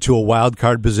getting into a wild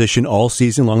card position all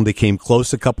season long, they came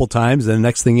close a couple times, and the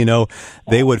next thing you know,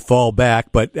 they would fall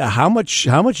back. But how much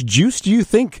juice do you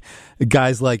think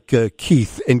guys like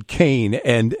Keith and Kane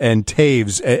and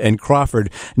Taves and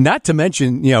Crawford, not to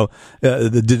mention the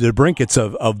DeBrincats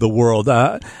of the world,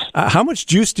 how much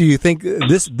juice do you think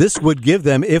this would give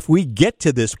them if we get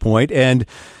to this point? And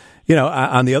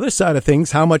on the other side of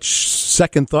things, how much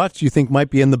second thoughts do you think might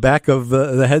be in the back of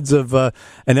the heads of an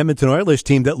Edmonton Oilers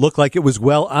team that looked like it was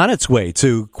well on its way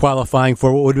to qualifying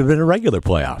for what would have been a regular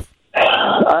playoff?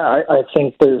 I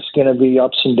think there's going to be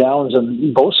ups and downs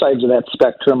on both sides of that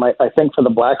spectrum. I think for the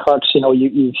Blackhawks,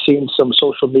 you've seen some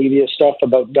social media stuff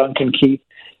about Duncan Keith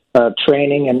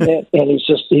training, and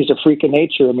he's a freak of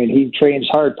nature. I mean, he trains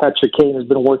hard. Patrick Kane has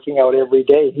been working out every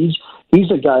day. He's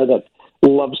a guy that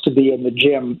loves to be in the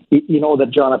gym. You know that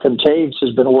Jonathan Taves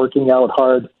has been working out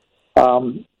hard.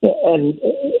 And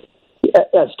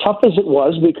as tough as it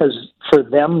was, because for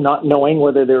them not knowing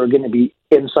whether they were going to be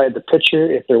inside the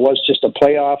picture, if there was just a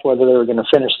playoff, whether they were going to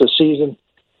finish the season.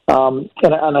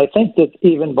 And I think that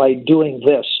even by doing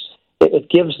this, it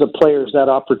gives the players that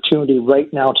opportunity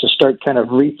right now to start kind of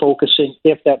refocusing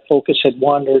if that focus had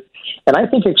wandered. And I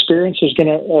think experience is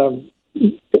going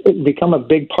to become a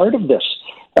big part of this.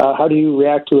 How do you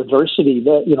react to adversity?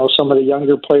 Some of the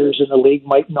younger players in the league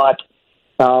might not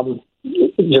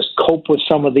just cope with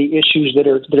some of the issues that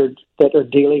are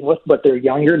dealing with, but they're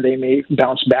younger. They may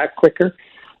bounce back quicker.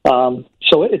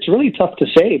 So it's really tough to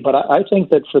say. But I think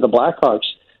that for the Blackhawks,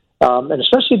 and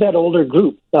especially that older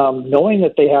group, knowing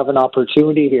that they have an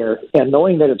opportunity here and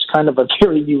knowing that it's kind of a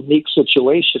very unique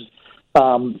situation.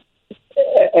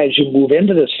 As you move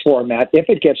into this format, if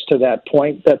it gets to that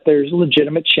point, that there's a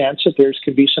legitimate chance that there's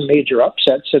could be some major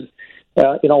upsets. And,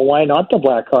 why not the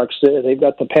Blackhawks? They've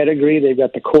got the pedigree. They've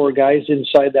got the core guys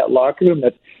inside that locker room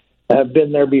that have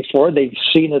been there before. They've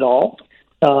seen it all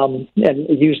and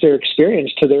used their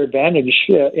experience to their advantage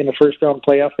in a first-round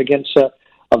playoff against a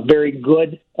very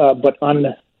good but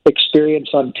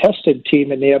unexperienced, untested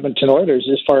team in the Edmonton Oilers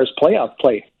as far as playoff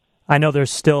play. I know there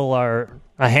still are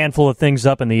a handful of things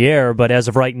up in the air, but as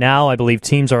of right now, I believe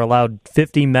teams are allowed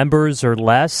 50 members or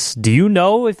less. Do you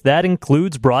know if that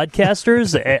includes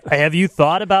broadcasters? Have you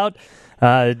thought about,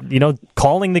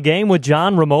 calling the game with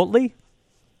John remotely?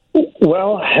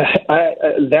 Well,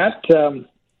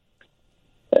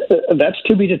 that's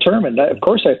to be determined. Of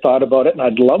course, I thought about it, and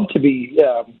I'd love to be,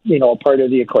 a part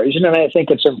of the equation. And I think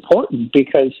it's important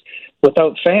because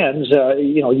without fans,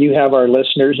 you have our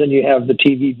listeners and you have the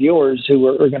TV viewers who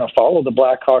are going to follow the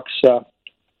Blackhawks,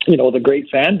 the great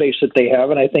fan base that they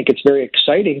have. And I think it's very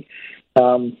exciting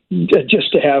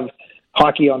just to have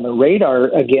hockey on the radar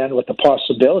again with the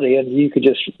possibility. And you could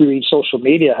just read social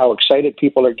media how excited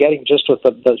people are getting just with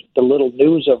the little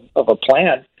news of a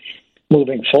plan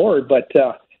moving forward. But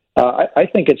I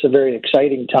think it's a very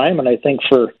exciting time. And I think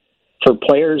for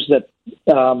players that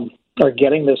are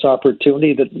getting this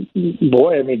opportunity, that,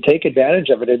 take advantage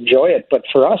of it, enjoy it. But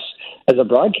for us as a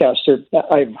broadcaster,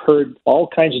 I've heard all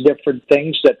kinds of different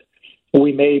things that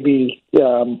we may be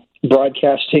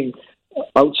broadcasting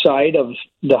outside of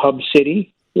the hub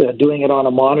city, doing it on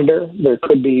a monitor. There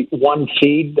could be one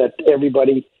feed that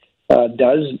everybody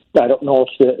does. I don't know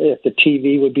if the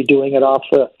TV would be doing it off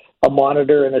a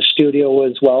monitor in a studio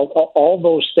as well. All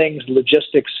those things,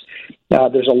 logistics,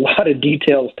 there's a lot of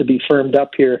details to be firmed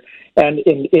up here. And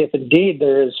if indeed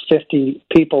there is 50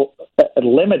 people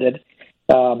limited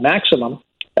maximum,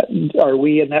 are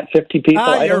we in that 50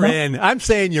 people? You're in. I'm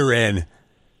saying you're in.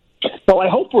 Well, I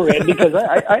hope we're in because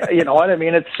I you know what I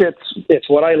mean. It's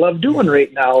what I love doing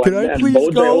right now, Can and I please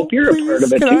Bode, go? I hope you're a part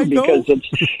of it too, because it's.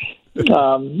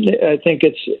 I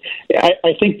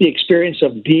think the experience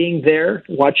of being there,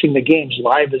 watching the games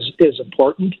live, is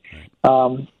important,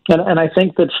 and I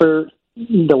think that for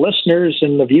the listeners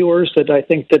and the viewers, that I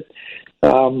think that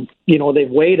they've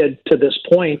waited to this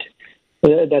point,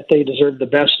 that they deserve the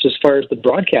best as far as the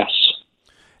broadcasts.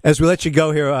 As we let you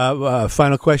go here,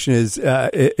 final question is: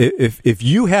 if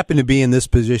you happen to be in this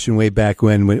position way back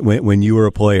when you were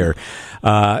a player,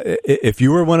 if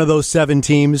you were one of those 7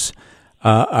 teams,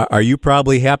 are you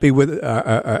probably happy with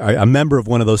a member of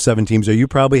one of those 7 teams? Are you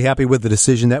probably happy with the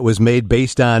decision that was made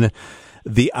based on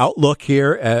the outlook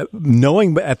here,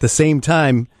 knowing at the same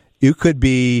time you could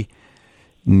be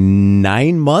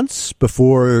 9 months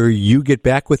before you get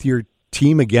back with your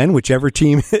team again, whichever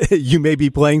team you may be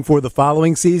playing for the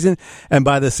following season? And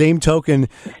by the same token,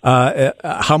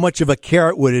 how much of a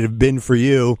carrot would it have been for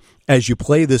you as you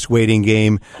play this waiting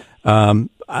game?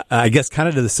 I guess kind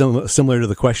of to similar to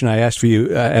the question I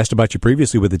asked about you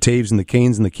previously with the Taves and the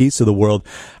Canes and the Keiths of the world.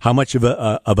 How much of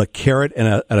a carrot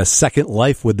and a second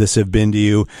life would this have been to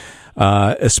you,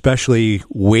 especially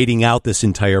waiting out this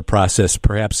entire process,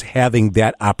 perhaps having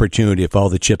that opportunity if all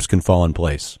the chips can fall in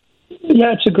place?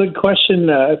 Yeah, it's a good question,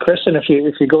 Chris. And if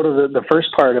you go to the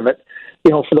first part of it,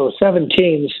 for those 7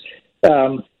 teams,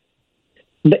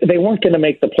 they weren't going to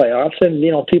make the playoffs, and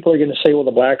people are going to say, well,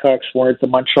 the Blackhawks weren't, the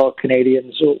Montreal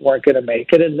Canadiens weren't going to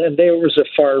make it, and there was a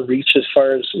far reach as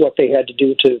far as what they had to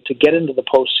do to get into the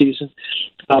postseason.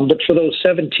 But for those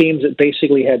 7 teams that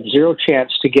basically had zero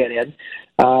chance to get in,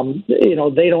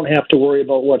 they don't have to worry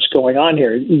about what's going on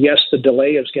here. Yes, the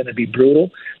delay is going to be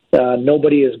brutal.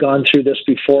 Nobody has gone through this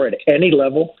before at any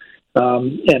level.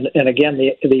 And again,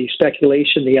 the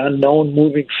speculation, the unknown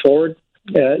moving forward,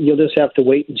 you'll just have to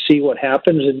wait and see what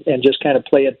happens and just kind of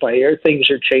play it by ear. Things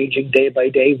are changing day by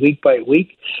day, week by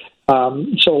week.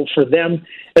 So for them,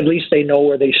 at least they know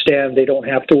where they stand. They don't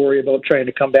have to worry about trying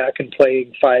to come back and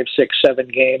play 5, 6, 7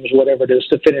 games, whatever it is,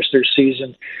 to finish their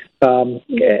season,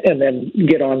 and then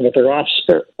get on with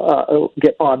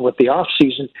the off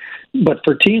season. But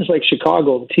for teams like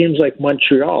Chicago, teams like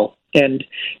Montreal, and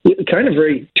kind of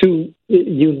very 2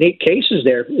 unique cases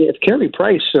there. If Carey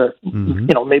Price,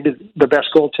 maybe the best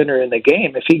goaltender in the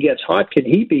game, if he gets hot, can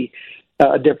he be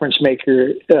a difference maker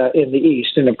in the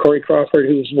East. And if Corey Crawford,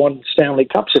 who's won Stanley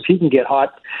Cups, if he can get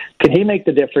hot, can he make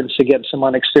the difference against some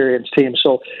unexperienced teams?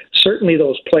 So certainly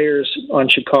those players on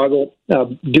Chicago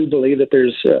do believe that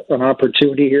there's an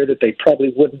opportunity here that they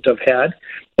probably wouldn't have had.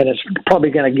 And it's probably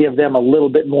going to give them a little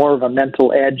bit more of a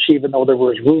mental edge, even though there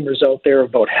was rumors out there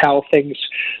about how things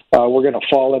were going to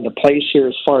fall into place here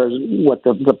as far as what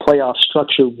the playoff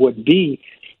structure would be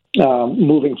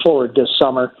moving forward this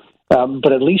summer.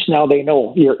 But at least now they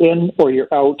know you're in or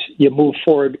you're out. You move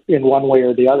forward in one way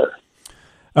or the other.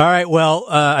 All right. Well,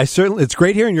 it's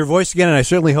great hearing your voice again, and I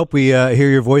certainly hope we hear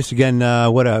your voice again.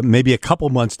 Maybe a couple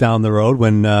months down the road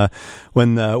when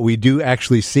we do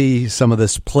actually see some of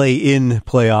this play-in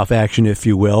playoff action, if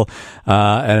you will,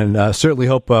 and certainly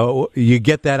hope you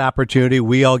get that opportunity.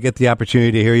 We all get the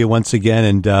opportunity to hear you once again,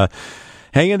 and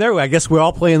hang in there. I guess we're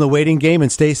all playing the waiting game,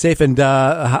 and stay safe. And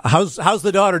how's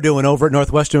the daughter doing over at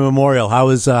Northwestern Memorial? How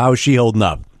is she holding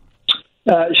up?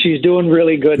 She's doing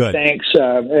really good. Thanks.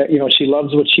 She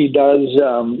loves what she does,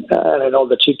 and I know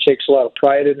that she takes a lot of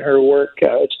pride in her work.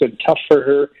 It's been tough for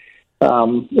her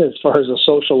as far as a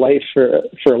social life.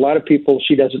 For a lot of people,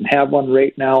 she doesn't have one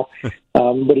right now,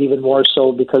 but even more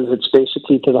so because it's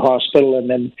basically to the hospital and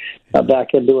then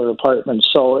back into her apartment.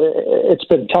 So it's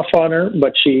been tough on her,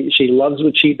 but she loves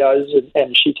what she does,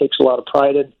 and she takes a lot of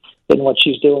pride in what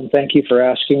she's doing. Thank you for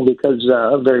asking, because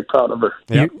I'm very proud of her.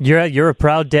 Yep. You're a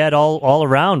proud dad all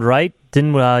around, right?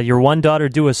 Didn't your one daughter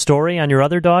do a story on your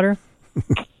other daughter?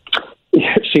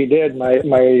 Yes, she did. My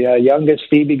youngest,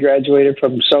 Phoebe, graduated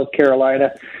from South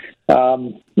Carolina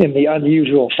in the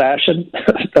unusual fashion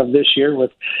of this year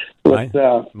with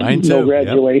no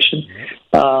graduation.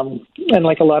 Yep. And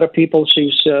like a lot of people,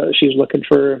 she's looking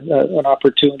for an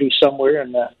opportunity somewhere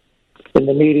in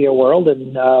the media world,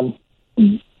 and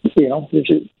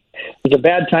it's a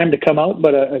bad time to come out,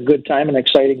 but a good time, an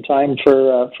exciting time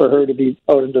for her to be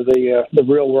out into the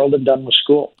real world and done with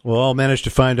school. We'll all manage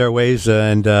to find our ways,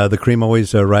 and the cream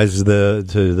always rises to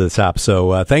the top.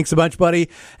 So thanks a bunch, buddy.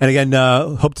 And again,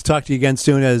 hope to talk to you again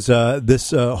soon as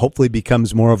this hopefully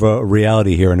becomes more of a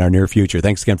reality here in our near future.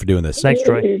 Thanks again for doing this. Thanks,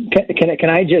 Troy. Can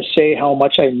I just say how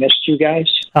much I missed you guys?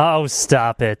 Oh,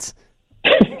 stop it.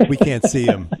 We can't see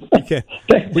him. We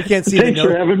can't see Thanks the nose.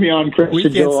 for having me on, Chris. We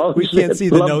can't see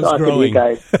the nose growing.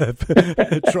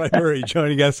 Troy Murray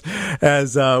joining us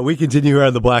as we continue here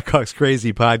on the Blackhawks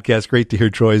Crazy podcast. Great to hear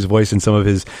Troy's voice and some of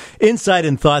his insight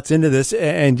and thoughts into this.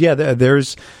 And yeah,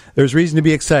 there's reason to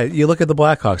be excited. You look at the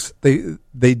Blackhawks;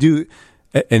 they do.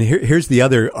 And here's the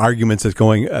other arguments that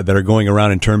are going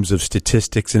around in terms of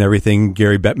statistics and everything.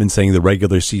 Gary Bettman saying the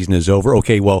regular season is over.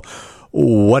 Okay, well,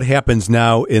 what happens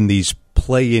now in these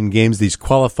play-in games, these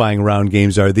qualifying round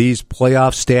games? Are these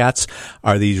playoff stats?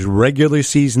 Are these regular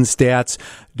season stats?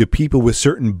 Do people with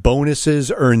certain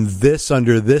bonuses earn this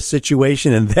under this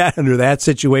situation and that under that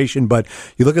situation? But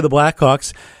you look at the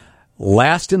Blackhawks,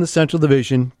 last in the Central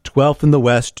Division, 12th in the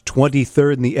West,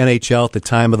 23rd in the NHL at the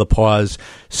time of the pause,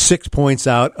 6 points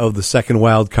out of the second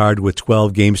wild card with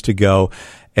 12 games to go.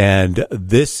 And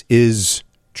this is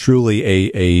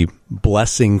truly a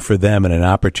blessing for them and an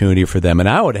opportunity for them. And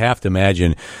I would have to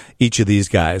imagine each of these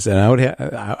guys, and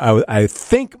I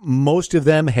think most of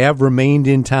them have remained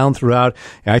in town throughout.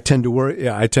 I don't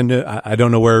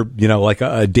know where, like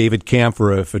a David Kampf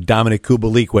or if Dominic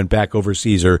Kubalik went back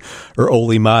overseas or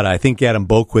Ole Mata. I think Adam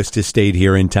Boquist has stayed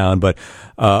here in town, but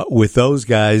with those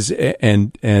guys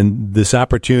and this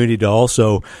opportunity to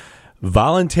also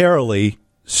voluntarily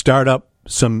start up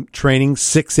some training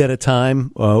 6 at a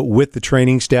time with the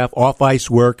training staff, off-ice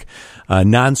work,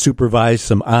 non-supervised,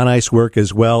 some on-ice work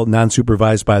as well,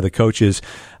 non-supervised by the coaches.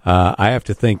 I have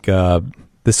to think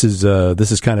this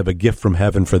is kind of a gift from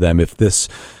heaven for them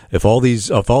if all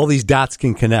these dots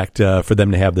can connect for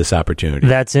them to have this opportunity.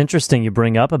 That's interesting you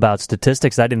bring up about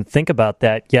statistics. I didn't think about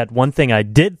that yet. One thing I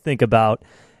did think about,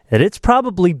 that it's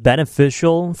probably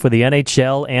beneficial for the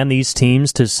NHL and these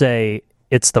teams to say,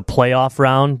 it's the playoff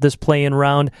round, this play-in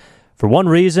round. For one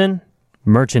reason,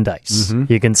 merchandise. Mm-hmm.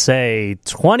 You can say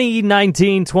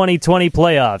 2019-2020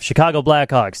 playoffs, Chicago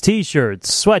Blackhawks,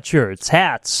 T-shirts, sweatshirts,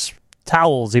 hats,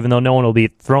 towels, even though no one will be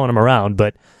throwing them around.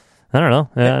 But I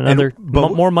don't know,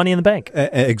 more money in the bank.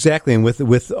 Exactly, and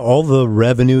with all the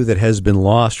revenue that has been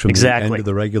lost from the end of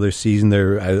the regular season,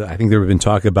 I think there have been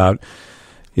talk about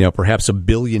perhaps $1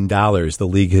 billion the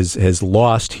league has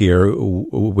lost here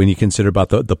when you consider about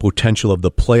the potential of the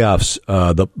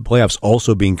playoffs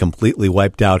also being completely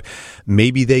wiped out.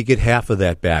 Maybe they get half of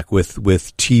that back with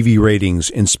TV ratings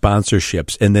and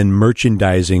sponsorships, and then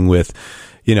merchandising with,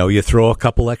 you throw a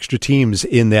couple extra teams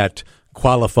in that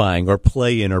qualifying or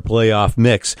play-in or playoff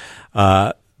mix.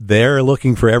 they're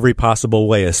looking for every possible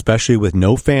way, especially with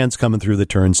no fans coming through the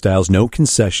turnstiles, no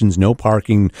concessions, no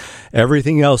parking,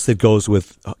 everything else that goes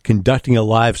with conducting a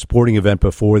live sporting event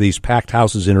before these packed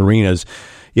houses and arenas.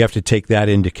 You have to take that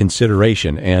into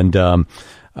consideration. And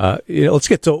let's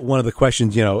get to one of the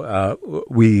questions. We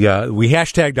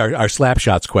hashtagged our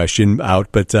Slapshots question out,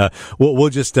 but we'll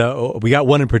just we got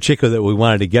one in particular that we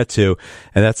wanted to get to,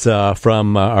 and that's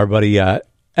from our buddy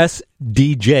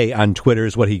SDJ on Twitter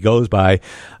is what he goes by,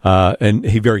 and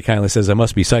he very kindly says, "I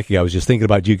must be psychic. I was just thinking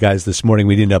about you guys this morning.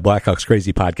 We didn't have Blackhawks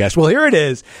Crazy podcast. Well, here it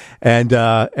is, and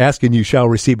asking you shall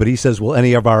receive." But he says, "Will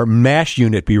any of our MASH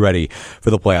unit be ready for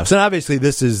the playoffs?" And obviously,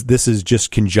 this is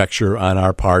just conjecture on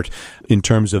our part in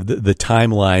terms of the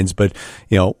timelines. But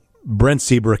Brent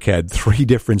Seabrook had 3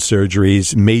 different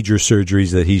surgeries, major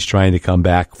surgeries that he's trying to come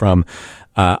back from.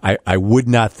 I would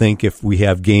not think if we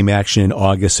have game action in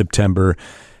August, September,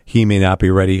 he may not be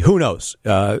ready. Who knows?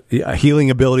 Healing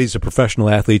abilities of professional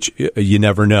athletes, you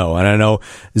never know. And I know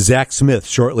Zach Smith,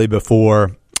 shortly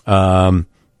before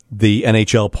the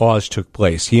NHL pause took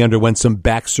place, he underwent some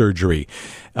back surgery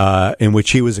in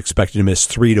which he was expected to miss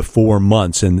 3 to 4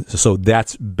 months. And so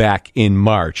that's back in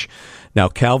March. Now,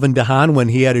 Calvin DeHaan, when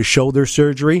he had his shoulder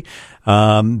surgery,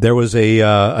 there was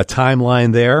a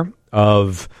timeline there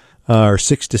of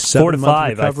 6 to 7 4 to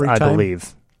 5, recovery I time.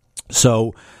 believe.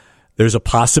 So there's a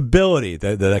possibility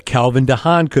that Calvin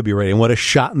DeHaan could be ready. And what a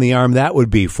shot in the arm that would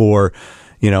be for,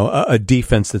 a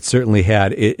defense that certainly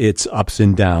had its ups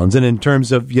and downs. And in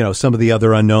terms of, some of the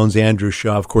other unknowns, Andrew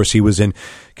Shaw, of course, he was in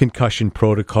concussion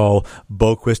protocol.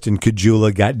 Boquist and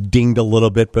Kajula got dinged a little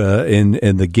bit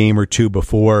in the game or two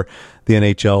before the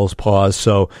NHL's pause.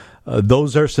 So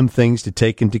those are some things to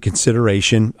take into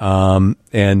consideration.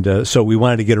 So we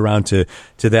wanted to get around to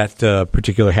that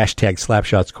particular hashtag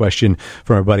Slapshots question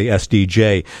from our buddy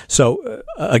SDJ. So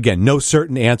again, no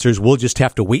certain answers. We'll just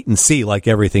have to wait and see, like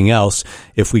everything else,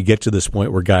 if we get to this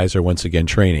point where guys are once again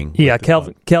training. Yeah,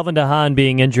 Calvin DeHaan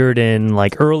being injured in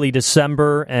early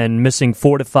December and missing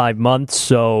 4 to 5 months.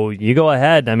 So you go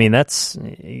ahead. I mean,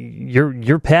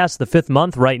 you're past the 5th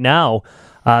month right now.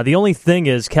 The only thing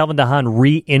is Calvin DeHaan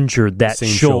re-injured that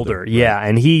shoulder. Yeah,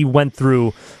 and he went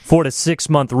through 4 to 6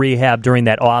 month rehab during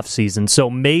that offseason. So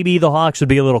maybe the Hawks would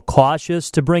be a little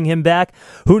cautious to bring him back.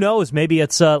 Who knows? Maybe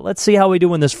it's let's see how we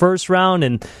do in this first round,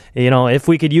 and if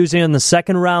we could use him in the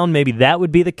second round, maybe that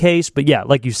would be the case. But yeah,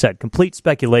 like you said, complete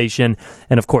speculation,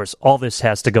 and of course, all this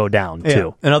has to go down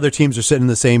too. And other teams are sitting in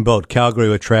the same boat. Calgary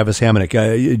with Travis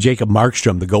Hamonic, Jacob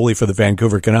Markstrom, the goalie for the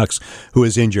Vancouver Canucks, who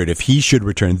is injured. If he should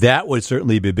return, that would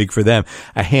certainly be big for them.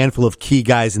 A handful of key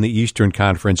guys in the Eastern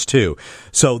Conference too.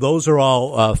 So those are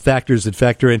all factors that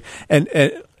factor in. And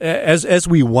as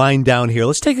we wind down here,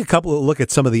 let's take a look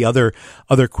at some of the other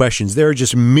questions. There are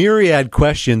just myriad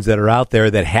questions that are out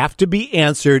there that have to be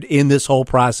answered in this whole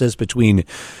process between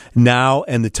now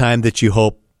and the time that you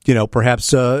hope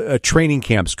perhaps training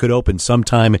camps could open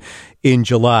sometime in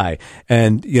July.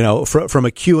 And, from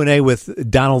a Q&A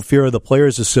with Donald Fear of the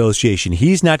Players Association,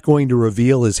 he's not going to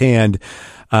reveal his hand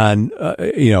on,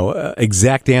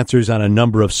 exact answers on a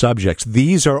number of subjects.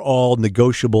 These are all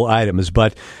negotiable items.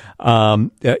 But,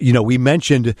 we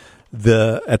mentioned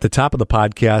at the top of the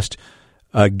podcast,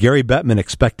 Gary Bettman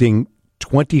expecting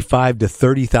 25 to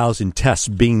 30,000 tests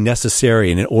being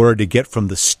necessary in order to get from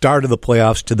the start of the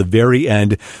playoffs to the very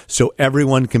end, so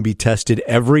everyone can be tested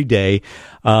every day.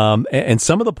 And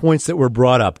some of the points that were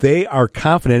brought up, they are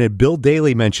confident, and Bill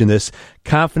Daly mentioned this,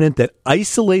 confident that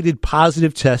isolated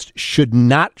positive tests should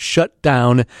not shut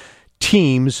down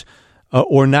teams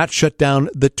or not shut down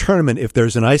the tournament if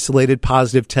there's an isolated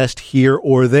positive test here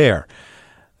or there.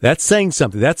 That's saying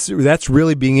something. That's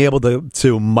really being able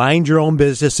to mind your own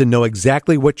business and know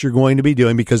exactly what you're going to be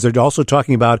doing, because they're also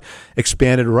talking about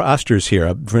expanded rosters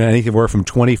here, anywhere from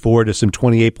 24 to some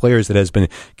 28 players that has been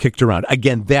kicked around.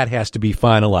 Again, that has to be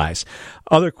finalized.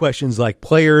 Other questions like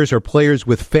players or players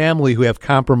with family who have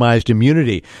compromised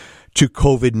immunity to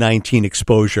COVID-19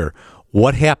 exposure.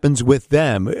 What happens with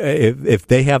them if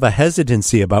they have a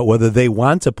hesitancy about whether they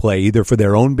want to play, either for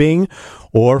their own being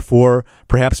or for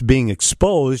perhaps being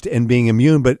exposed and being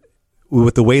immune, but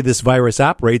with the way this virus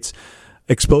operates,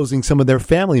 exposing some of their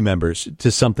family members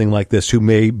to something like this who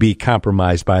may be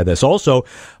compromised by this. Also,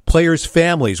 players'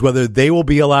 families, whether they will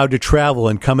be allowed to travel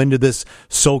and come into this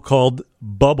so-called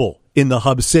bubble in the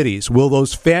hub cities. Will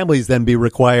those families then be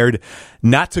required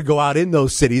not to go out in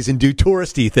those cities and do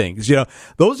touristy things?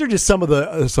 Those are just some of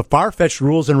the far-fetched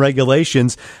rules and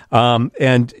regulations. Then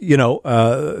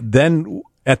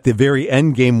at the very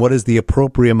end game, what is the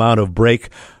appropriate amount of break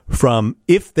from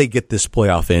if they get this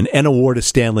playoff in and award a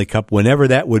Stanley Cup, whenever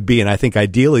that would be? And I think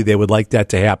ideally they would like that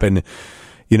to happen,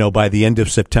 by the end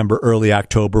of September, early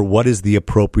October, what is the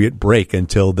appropriate break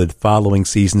until the following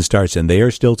season starts? And they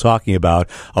are still talking about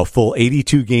a full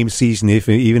 82-game season,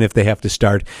 even if they have to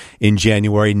start in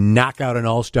January, knock out an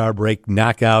all-star break,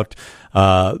 knock out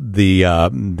the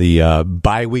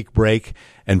bye-week break,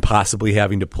 and possibly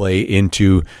having to play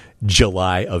into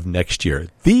July of next year.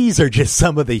 These are just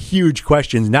some of the huge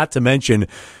questions, not to mention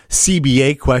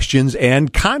CBA questions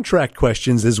and contract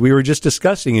questions, as we were just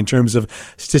discussing in terms of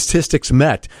statistics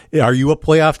met. Are you a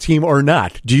playoff team or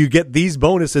not? Do you get these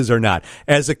bonuses or not?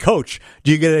 As a coach,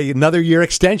 do you get another year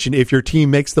extension if your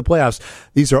team makes the playoffs?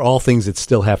 These are all things that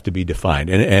still have to be defined,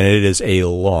 and it is a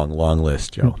long, long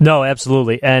list, Joe. No,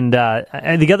 absolutely. And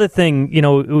the other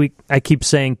thing, I keep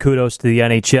saying kudos to the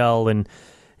NHL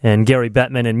and Gary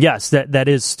Bettman, and yes, that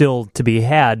is still to be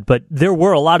had, but there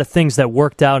were a lot of things that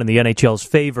worked out in the NHL's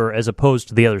favor as opposed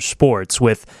to the other sports.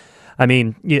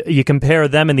 You compare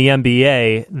them and the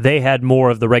NBA, they had more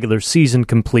of the regular season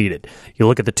completed. You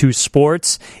look at the two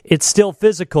sports, it's still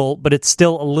physical, but it's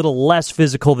still a little less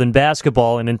physical than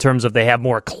basketball, and in terms of they have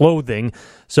more clothing,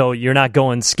 so you're not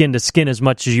going skin to skin as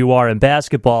much as you are in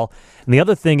basketball. And the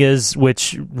other thing is,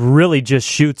 which really just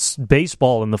shoots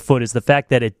baseball in the foot, is the fact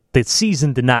that the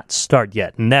season did not start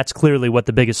yet. And that's clearly what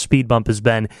the biggest speed bump has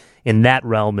been in that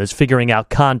realm, is figuring out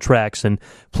contracts and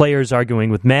players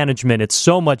arguing with management. It's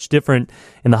so much different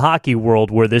in the hockey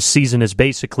world, where this season has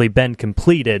basically been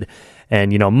completed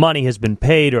and, money has been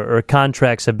paid or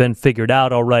contracts have been figured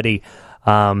out already.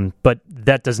 But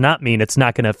that does not mean it's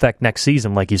not going to affect next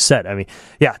season, like you said.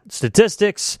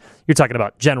 Statistics, you're talking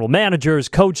about general managers,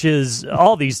 coaches,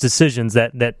 all these decisions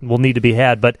that will need to be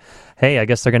had. But, hey, I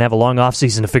guess they're going to have a long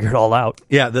offseason to figure it all out.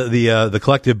 Yeah, the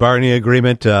collective bargaining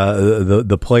agreement,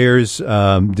 the players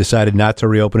decided not to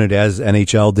reopen it, as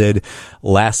NHL did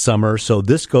last summer. So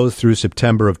this goes through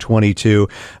September of 22.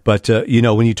 But,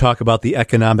 when you talk about the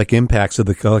economic impacts of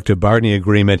the collective bargaining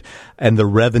agreement and the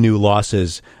revenue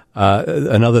losses,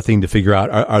 another thing to figure out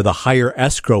are the higher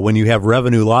escrow. When you have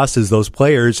revenue losses, those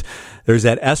players, there's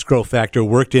that escrow factor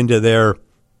worked into their,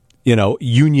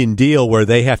 union deal where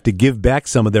they have to give back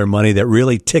some of their money that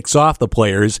really ticks off the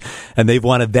players, and they've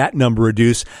wanted that number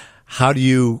reduced. How do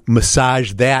you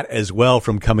massage that as well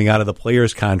from coming out of the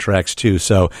players' contracts too?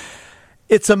 So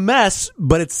it's a mess,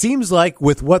 but it seems like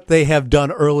with what they have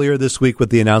done earlier this week, with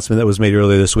the announcement that was made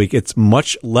earlier this week, it's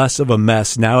much less of a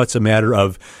mess. Now it's a matter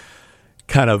of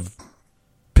kind of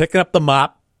picking up the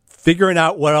mop, figuring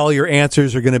out what all your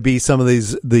answers are going to be, some of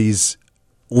these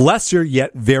lesser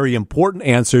yet very important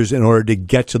answers, in order to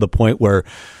get to the point where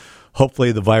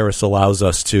hopefully the virus allows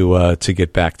us to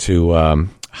get back to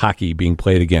hockey being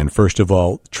played again. First of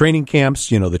all, training camps,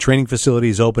 the training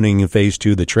facilities opening in phase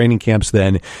 2, the training camps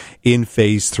then in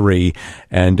phase 3,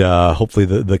 and hopefully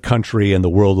the country and the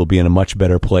world will be in a much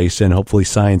better place, and hopefully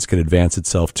science can advance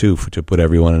itself too to put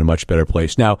everyone in a much better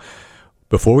place. Now,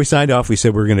 before we signed off, we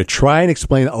said we're going to try and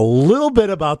explain a little bit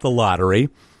about the lottery.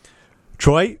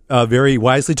 Troy very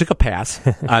wisely took a pass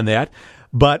on that.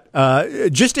 But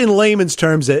just in layman's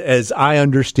terms, as I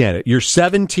understand it, your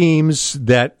 7 teams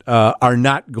that are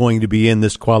not going to be in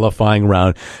this qualifying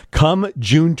round, come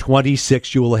June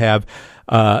 26th, you will have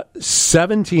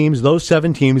 7 teams, those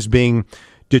 7 teams being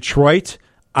Detroit,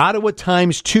 Ottawa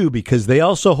times 2, because they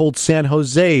also hold San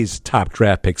Jose's top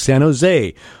draft pick. San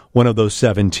Jose, one of those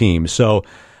 7 teams. So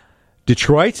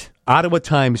Detroit, Ottawa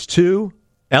times 2,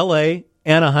 L.A.,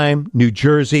 Anaheim, New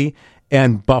Jersey,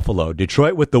 and Buffalo.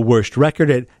 Detroit with the worst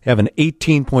record have an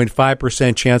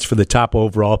 18.5% chance for the top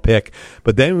overall pick.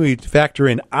 But then we factor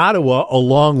in Ottawa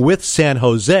along with San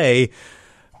Jose,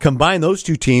 combine those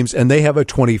 2 teams, and they have a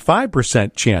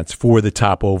 25% chance for the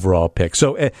top overall pick.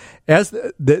 So as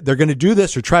they're going to do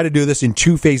this, or try to do this in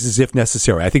 2 phases if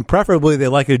necessary. I think preferably they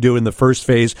like to do it in the first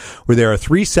phase, where there are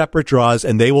 3 separate draws,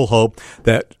 and they will hope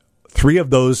that 3 of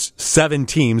those 7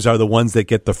 teams are the ones that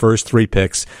get the first 3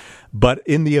 picks. But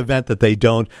in the event that they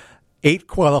don't, 8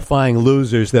 qualifying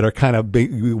losers that are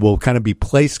will be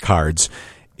place cards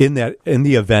in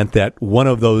the event that one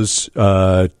of those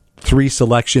 3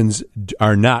 selections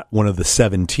are not one of the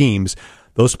 7 teams.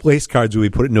 Those place cards will be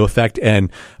put into effect and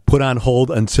put on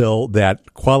hold until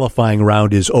that qualifying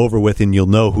round is over with, and you'll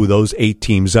know who those 8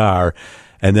 teams are.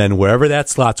 And then wherever that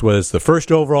slots, whether it's the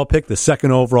first overall pick, the second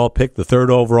overall pick, the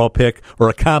third overall pick, or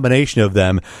a combination of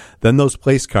them, then those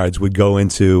place cards would go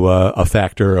into a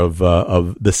factor of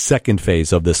the second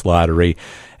phase of this lottery.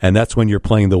 And that's when you're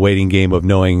playing the waiting game of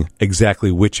knowing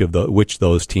exactly which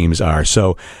those teams are.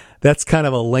 So That's kind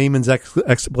of a layman's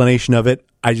explanation of it.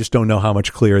 I just don't know how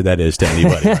much clearer that is to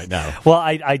anybody right now.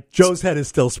 Well, Joe's head is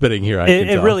still spinning here.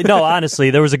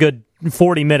 Honestly, there was a good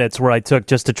 40 minutes where I took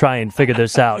just to try and figure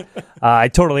this out. I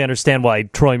totally understand why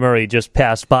Troy Murray just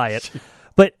passed by it.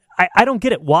 But I don't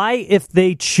get it. Why, if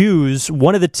they choose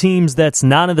one of the teams that's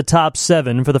not in the top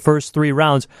 7 for the first 3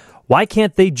 rounds, why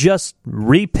can't they just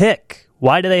repick?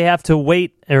 Why do they have to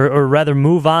wait or rather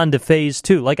move on to phase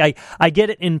 2? Like, I get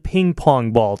it in ping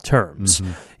pong ball terms.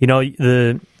 Mm-hmm. You know,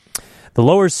 the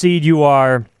lower seed you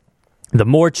are,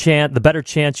 the better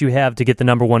chance you have to get the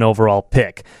number 1 overall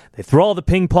pick. They throw all the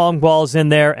ping pong balls in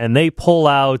there, and they pull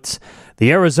out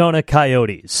the Arizona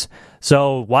Coyotes.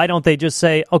 So why don't they just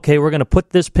say, okay, we're going to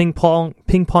put this ping pong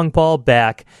ball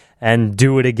back and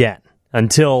do it again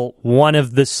until one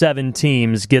of the 7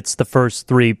 teams gets the first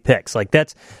 3 picks? Like,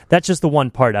 that's just the one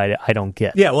part I don't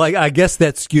get. Yeah, well, I guess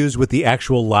that skews with the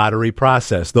actual lottery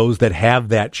process, those that have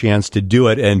that chance to do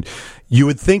it. And you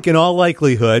would think in all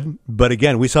likelihood, but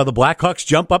again, we saw the Blackhawks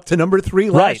jump up to number 3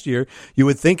 last year. You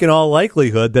would think in all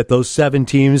likelihood that those 7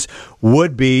 teams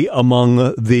would be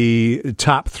among the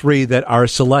top 3 that are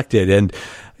selected. And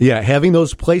yeah, having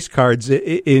those place cards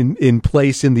in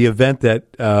place in the event that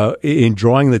in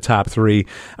drawing the top 3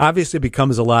 obviously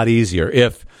becomes a lot easier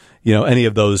if, you know, any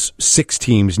of those 6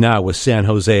 teams now with San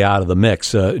Jose out of the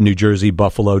mix, New Jersey,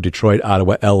 Buffalo, Detroit,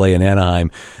 Ottawa, LA, and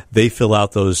Anaheim, they fill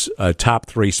out those top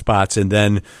 3 spots, and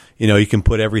then, you know, you can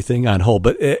put everything on hold.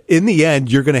 But in the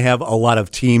end, you're going to have a lot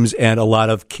of teams and a lot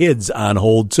of kids on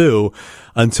hold too,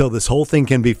 until this whole thing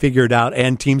can be figured out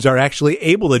and teams are actually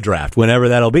able to draft, whenever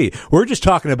that'll be. We're just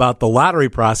talking about the lottery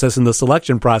process and the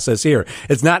selection process here.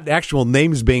 It's not actual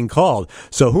names being called.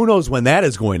 So who knows when that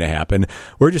is going to happen.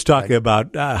 We're just talking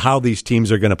about how these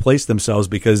teams are going to place themselves,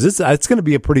 because it's going to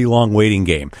be a pretty long waiting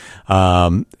game.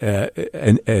 And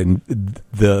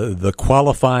the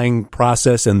qualifying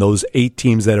process and those 8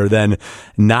 teams that are then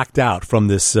knocked out from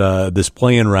this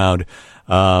play-in round,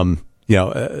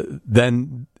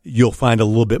 then you'll find a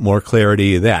little bit more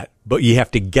clarity of that. But you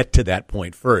have to get to that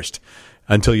point first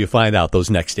until you find out those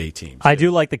next 8 teams. I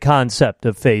do like the concept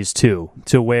of phase 2,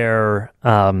 to where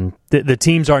the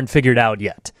teams aren't figured out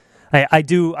yet.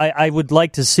 I would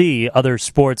like to see other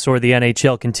sports or the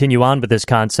NHL continue on with this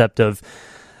concept of,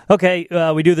 okay,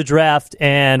 we do the draft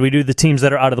and we do the teams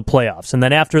that are out of the playoffs. And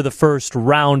then after the first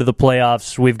round of the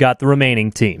playoffs, we've got the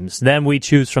remaining teams. Then we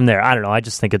choose from there. I don't know. I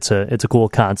just think it's a cool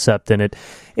concept, and it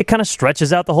kind of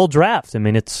stretches out the whole draft. I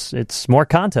mean, it's more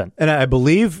content. And I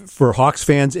believe for Hawks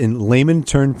fans, in layman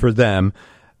term for them,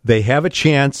 they have a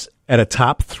chance at a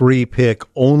top 3 pick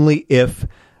only if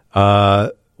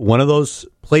one of those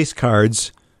place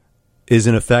cards is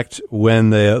in effect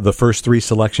when the first 3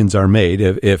 selections are made.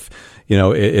 If you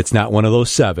know, it's not one of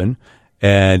those 7,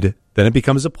 and then it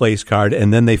becomes a place card,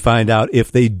 and then they find out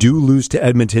if they do lose to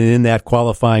Edmonton in that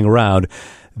qualifying round,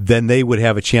 then they would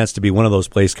have a chance to be one of those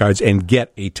place cards and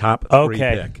get a top 3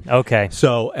 pick. Okay.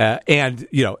 So, and,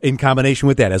 you know, in combination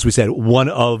with that, as we said, one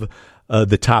of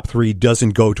the top 3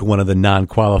 doesn't go to one of the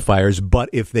non-qualifiers, but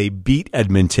if they beat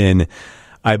Edmonton,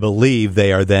 I believe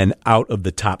they are then out of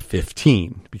the top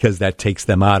 15, because that takes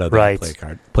them out of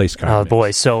the place card. Oh,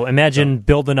 boy. So imagine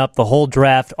building up the whole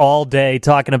draft all day,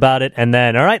 talking about it, and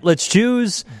then, all right, let's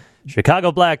choose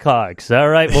Chicago Blackhawks. All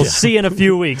right, we'll see you in a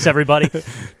few weeks, everybody.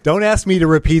 Don't ask me to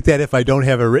repeat that if I don't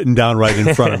have it written down right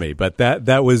in front of me, but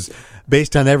that was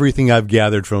based on everything I've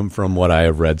gathered from what I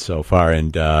have read so far,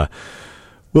 and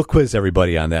we'll quiz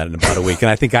everybody on that in about a week, and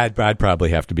I think I'd probably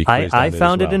have to be quizzed on it. I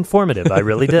found it informative. I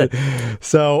really did.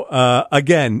 So,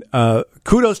 again,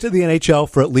 kudos to the NHL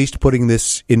for at least putting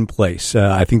this in place.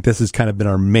 I think this has kind of been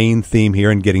our main theme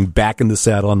here, and getting back in the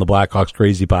saddle on the Blackhawks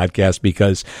Crazy podcast,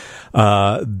 because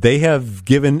they have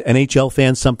given NHL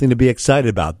fans something to be excited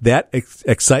about. That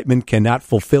excitement cannot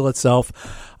fulfill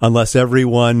itself unless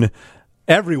everyone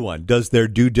does their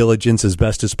due diligence as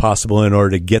best as possible in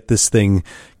order to get this thing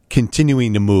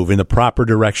continuing to move in the proper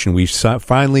direction. We've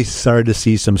finally started to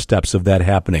see some steps of that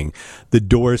happening. The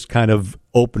doors kind of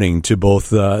opening to both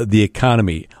the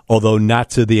economy, although not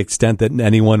to the extent that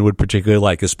anyone would particularly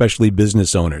like, especially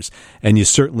business owners. And you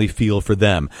certainly feel for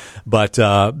them. But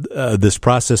this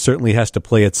process certainly has to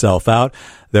play itself out.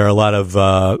 There are a lot of,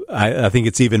 I think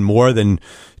it's even more than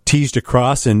T's to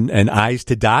cross and I's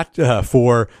to dot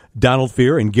for Donald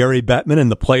Fehr and Gary Bettman and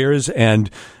the players and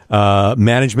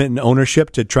management and ownership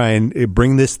to try and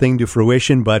bring this thing to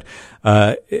fruition. But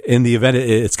in the event,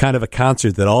 it's kind of a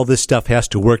concert that all this stuff has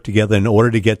to work together in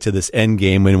order to get to this end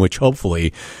game, in which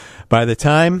hopefully by the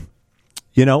time,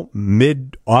 you know,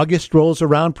 mid-August rolls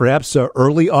around, perhaps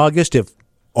early August, if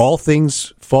all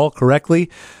things fall correctly,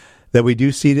 that we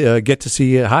do get to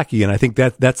see hockey. And I think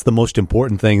that's the most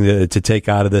important thing to take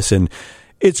out of this. And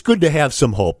it's good to have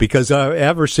some hope because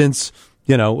ever since,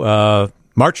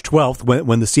 March 12th,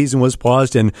 when the season was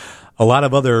paused and a lot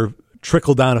of other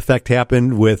trickle-down effect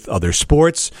happened with other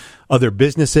sports, other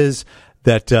businesses,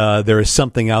 that there is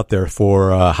something out there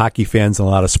for hockey fans and a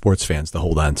lot of sports fans to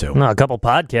hold on to. A couple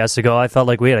podcasts ago, I felt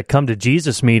like we had a come to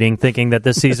Jesus meeting thinking that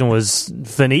this season was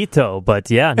finito. But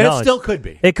yeah, it still could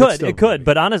be. It could.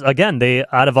 But again,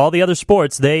 out of all the other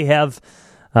sports, they have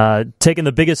taken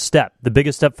the biggest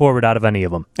step forward out of any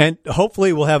of them. And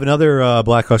hopefully we'll have another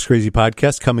Blackhawks Crazy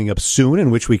podcast coming up soon in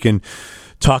which we can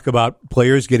talk about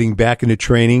players getting back into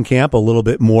training camp, a little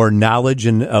bit more knowledge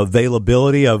and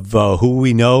availability of who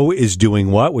we know is doing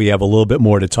what. We have a little bit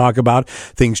more to talk about.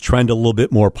 Things trend a little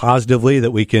bit more positively, that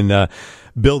we can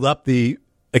build up the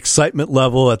excitement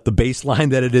level at the baseline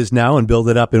that it is now and build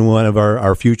it up in one of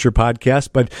our future podcasts.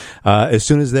 But as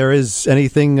soon as there is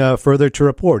anything further to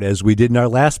report, as we did in our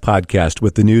last podcast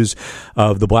with the news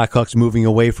of the Blackhawks moving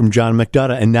away from John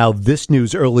McDonough, and now this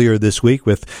news earlier this week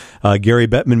with Gary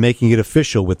Bettman making it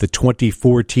official with the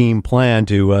 24-team plan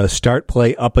to start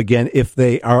play up again if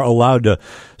they are allowed to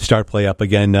start play up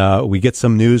again. We get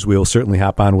some news. We will certainly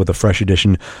hop on with a fresh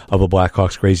edition of a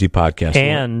Blackhawks Crazy podcast.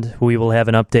 And we will have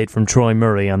an update from Troy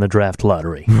Murray on the draft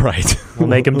lottery. Right. We'll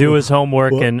make him do his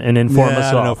homework and inform us all.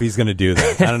 I don't know if he's going to do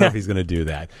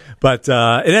that. But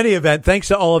in any event, thanks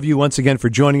to all of you once again for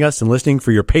joining us and listening,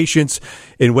 for your patience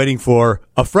in waiting for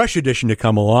a fresh edition to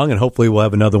come along, and hopefully we'll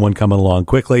have another one coming along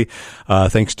quickly.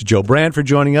 Thanks to Joe Brand for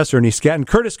joining us, Ernie Scatton,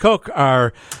 Curtis Koch,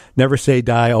 our Never Say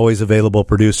Die, always available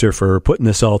producer, for putting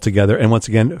this all together. And once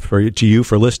again, to you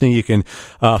for listening. You can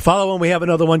follow when we have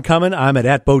another one coming. I'm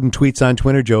at Bowden Tweets on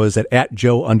Twitter. Joe is at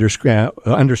Joe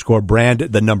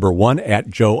 _brand, the number 1, at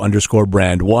Joe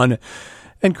 _brand 1.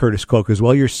 And Curtis Koch as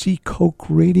well. Your C Koch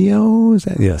Radio. Is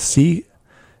that? Yeah,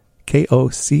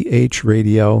 CKOCH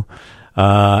Radio.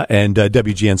 And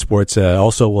WGN Sports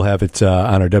also will have it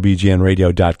on our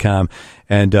WGNradio.com.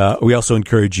 And we also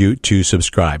encourage you to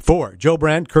subscribe. For Joe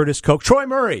Brand, Curtis Koch, Troy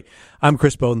Murray, I'm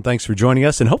Chris Bowden. Thanks for joining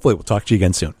us, and hopefully we'll talk to you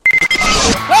again soon.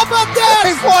 How about that?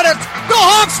 He's won it. The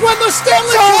Hawks win the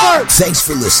Stanley Cup. Thanks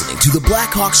for listening to the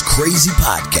Blackhawks Crazy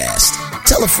Podcast.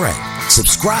 Tell a friend,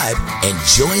 subscribe, and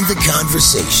join the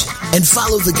conversation. And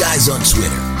follow the guys on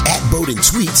Twitter at Bowden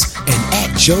Tweets and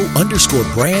at Joe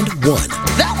 _brand 1.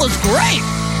 That was great.